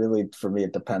because it really, for me,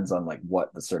 it depends on like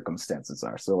what the circumstances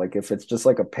are. So like if it's just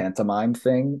like a pantomime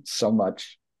thing, so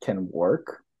much can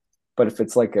work. But if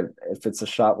it's a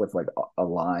shot with like a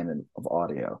line of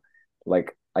audio,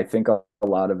 like I think a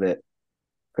lot of it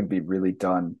could be really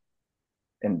done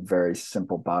in very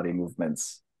simple body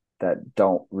movements that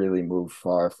don't really move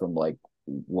far from like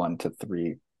 1 to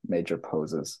 3 major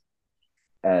poses.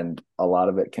 And a lot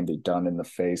of it can be done in the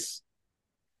face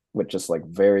with just like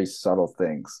very subtle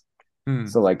things.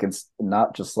 So Hmm. like it's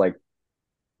not just like,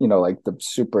 like the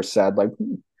super sad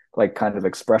like kind of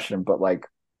expression, but like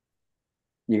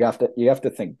you have to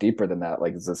think deeper than that.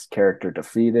 Like, is this character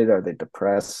defeated? Are they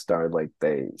depressed? Are like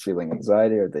they feeling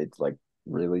anxiety? Are they like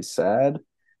really sad?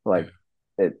 Yeah. Like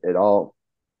it all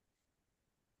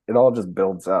just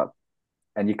builds up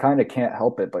and you kind of can't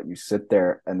help it, but you sit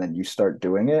there and then you start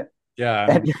doing it. Yeah,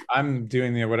 And I'm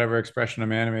doing the whatever expression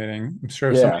I'm animating. I'm sure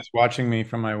if yeah, somebody's watching me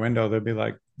from my window, they'll be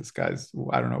like, "This guy's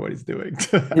I don't know what he's doing."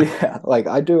 yeah, like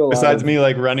I do a lot Besides of me,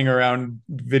 like running around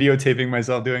videotaping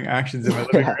myself doing actions in my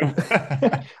living yeah. room.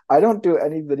 I don't do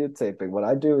any videotaping. What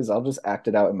I do is I'll just act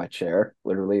it out in my chair,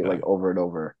 literally like Yeah. over and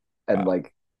over, and Wow.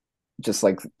 like just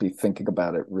like be thinking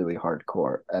about it really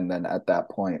hardcore. And then at that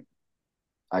point,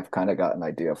 I've kind of got an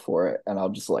idea for it, and I'll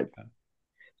just like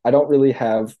I don't really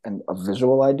have a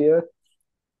visual idea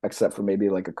except for maybe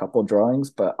like a couple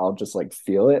drawings, but I'll just like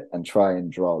feel it and try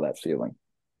and draw that feeling.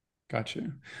 Got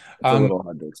you. It's a Um, little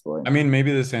hard to I explain. mean,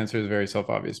 maybe this answer is very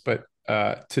self-obvious, but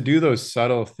to do those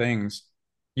subtle things,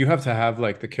 you have to have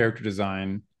like the character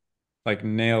design like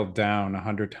nailed down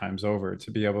 100 times over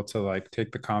to be able to like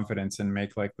take the confidence and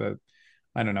make like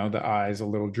I don't know, the eyes a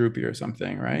little droopy or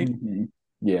something, right? Mm-hmm.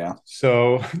 Yeah.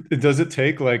 So does it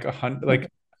take like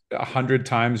 100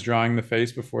 times drawing the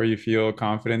face before you feel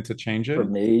confident to change For it?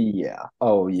 me, yeah.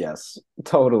 Oh, yes,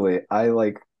 totally.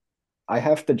 I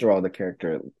have to draw the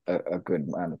character a good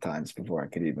amount of times before I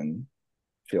could even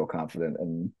feel confident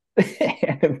in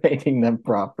animating them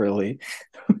properly.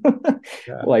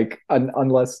 Yeah, Like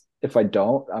unless if I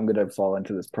don't, I'm gonna fall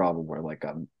into this problem where like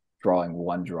I'm drawing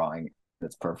one drawing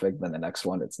that's perfect, then the next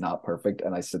one it's not perfect,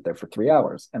 and I sit there for 3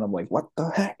 hours and I'm like, what the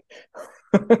heck?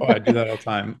 oh, I do that all the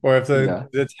time. Or if Yeah.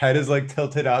 its head is like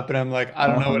tilted up and I'm like, I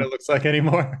don't know what Uh-huh. it looks like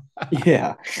anymore.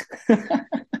 Yeah.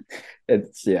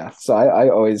 It's yeah. So I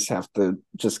always have to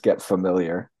just get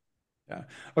familiar. Yeah.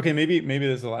 Okay. Maybe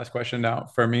this is the last question now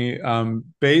for me.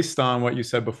 Based on what you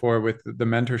said before with the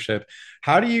mentorship,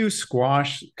 how do you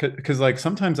squash? Because like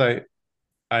sometimes I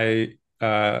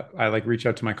like reach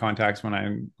out to my contacts when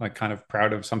I'm like kind of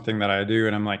proud of something that I do,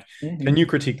 and I'm like, can Hmm. you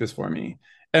critique this for me?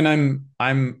 And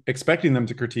I'm expecting them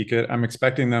to critique it. I'm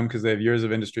expecting them because they have years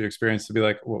of industry experience to be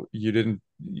like, well, you didn't,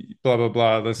 blah blah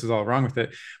blah. This is all wrong with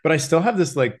it. But I still have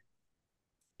this like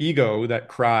ego that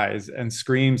cries and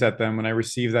screams at them when I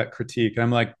receive that critique. And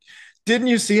I'm like, didn't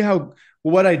you see how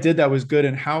what I did that was good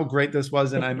and how great this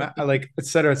was? And I'm like, et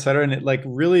cetera, et cetera. And it like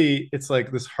really, it's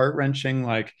like this heart wrenching,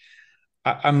 like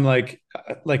I'm like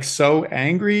so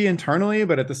angry internally,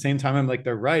 but at the same time, I'm like,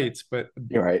 they're right.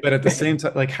 You're right. But at the same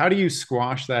time, like, how do you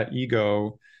squash that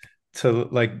ego to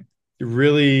like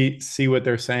really see what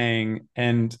they're saying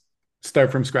and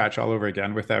start from scratch all over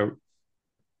again without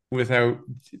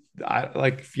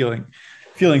like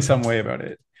feeling some way about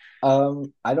it?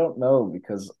 I don't know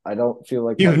because I don't feel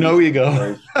like You my have no ego is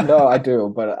ego. very. No, I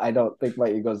do, but I don't think my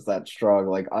ego's that strong.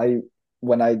 Like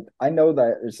when I know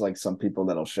that there's like some people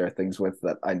that I'll share things with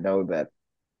that I know that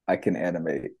I can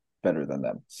animate better than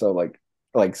them. So like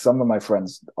some of my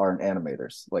friends aren't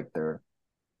animators, like they're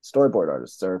storyboard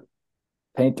artists, they're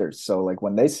painters. So like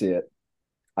when they see it,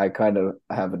 I kind of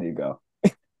have an ego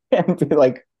and be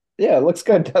like, yeah, it looks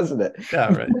good, doesn't it?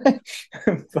 Yeah, right.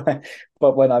 but,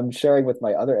 but when I'm sharing with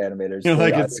my other animators, You're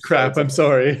they like, either it's say crap. it's I'm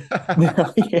sorry.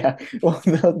 yeah, well,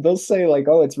 they'll say like,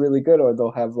 "Oh, it's really good," or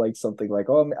they'll have like something like,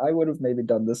 "Oh, I would have maybe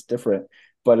done this different."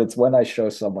 But it's when I show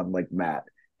someone like Matt,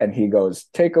 and he goes,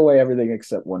 "Take away everything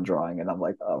except one drawing," and I'm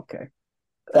like, oh, "Okay,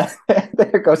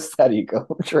 there goes that ego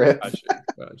trip." Got you.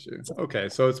 Got you. Okay.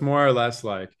 So it's more or less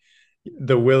like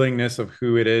the willingness of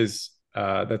who it is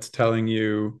that's telling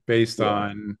you based Yeah,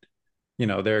 on,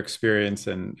 their experience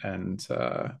and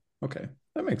okay. I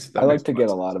That makes like a to lot get of a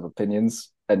sense. lot of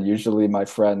opinions, and usually my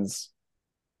friends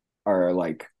are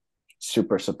like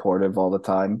super supportive all the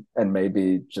time, and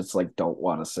maybe just like don't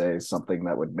want to say something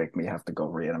that would make me have to go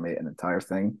reanimate an entire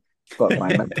thing. But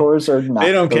my mentors are They not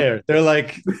don't the care. They're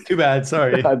like, too bad,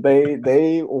 sorry.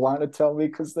 they want to tell me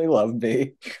because they love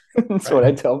me. That's what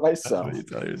Right. I tell That's what you myself.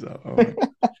 tell yourself. Oh my.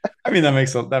 I mean, that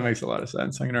makes a lot of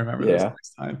sense. I'm gonna remember those Yeah,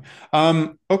 next time.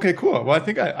 Okay, cool. Well, I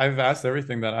think I've asked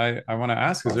everything that I want to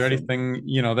ask. Is there awesome. anything,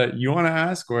 that you want to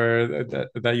ask or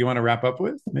that you want to wrap up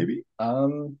with? Maybe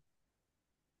Um,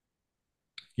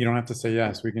 you don't have to say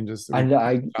yes. We can I John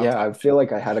yeah, I talk. feel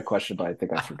like I had a question, but I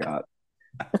think I forgot.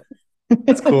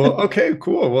 That's cool. Okay,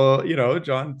 cool. Well,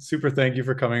 John, super thank you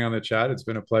for coming on the chat. It's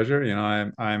been a pleasure.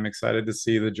 I'm excited to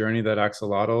see the journey that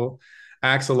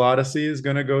Axolodyssey is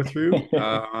going to go through.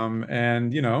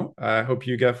 And I hope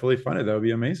you get fully funded. That would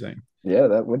be amazing. Yeah,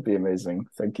 that would be amazing.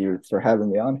 Thank you for having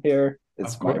me on here. Of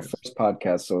It's my course. first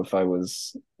podcast, so if I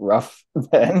was rough,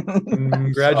 then I'm sorry, but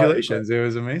Congratulations. It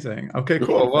was amazing. Okay, yeah,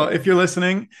 cool. Well, thanks. if you're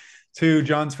listening to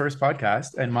John's first podcast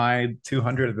and my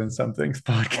 200 and something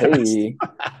podcast, Hey.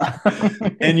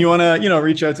 and you want to,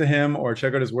 reach out to him or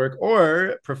check out his work,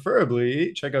 or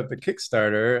preferably check out the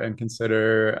Kickstarter and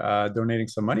consider donating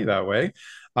some money that way.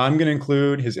 I'm going to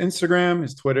include his Instagram,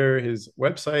 his Twitter, his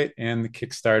website, and the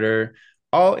Kickstarter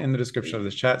all in the description of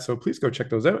this chat. So please go check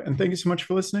those out. And thank you so much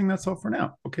for listening. That's all for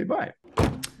now. Okay, bye.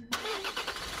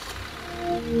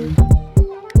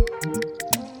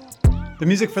 The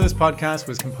music for this podcast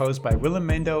was composed by Willem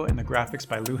Mendo and the graphics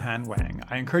by Luhan Wang.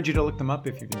 I encourage you to look them up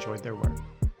if you've enjoyed their work.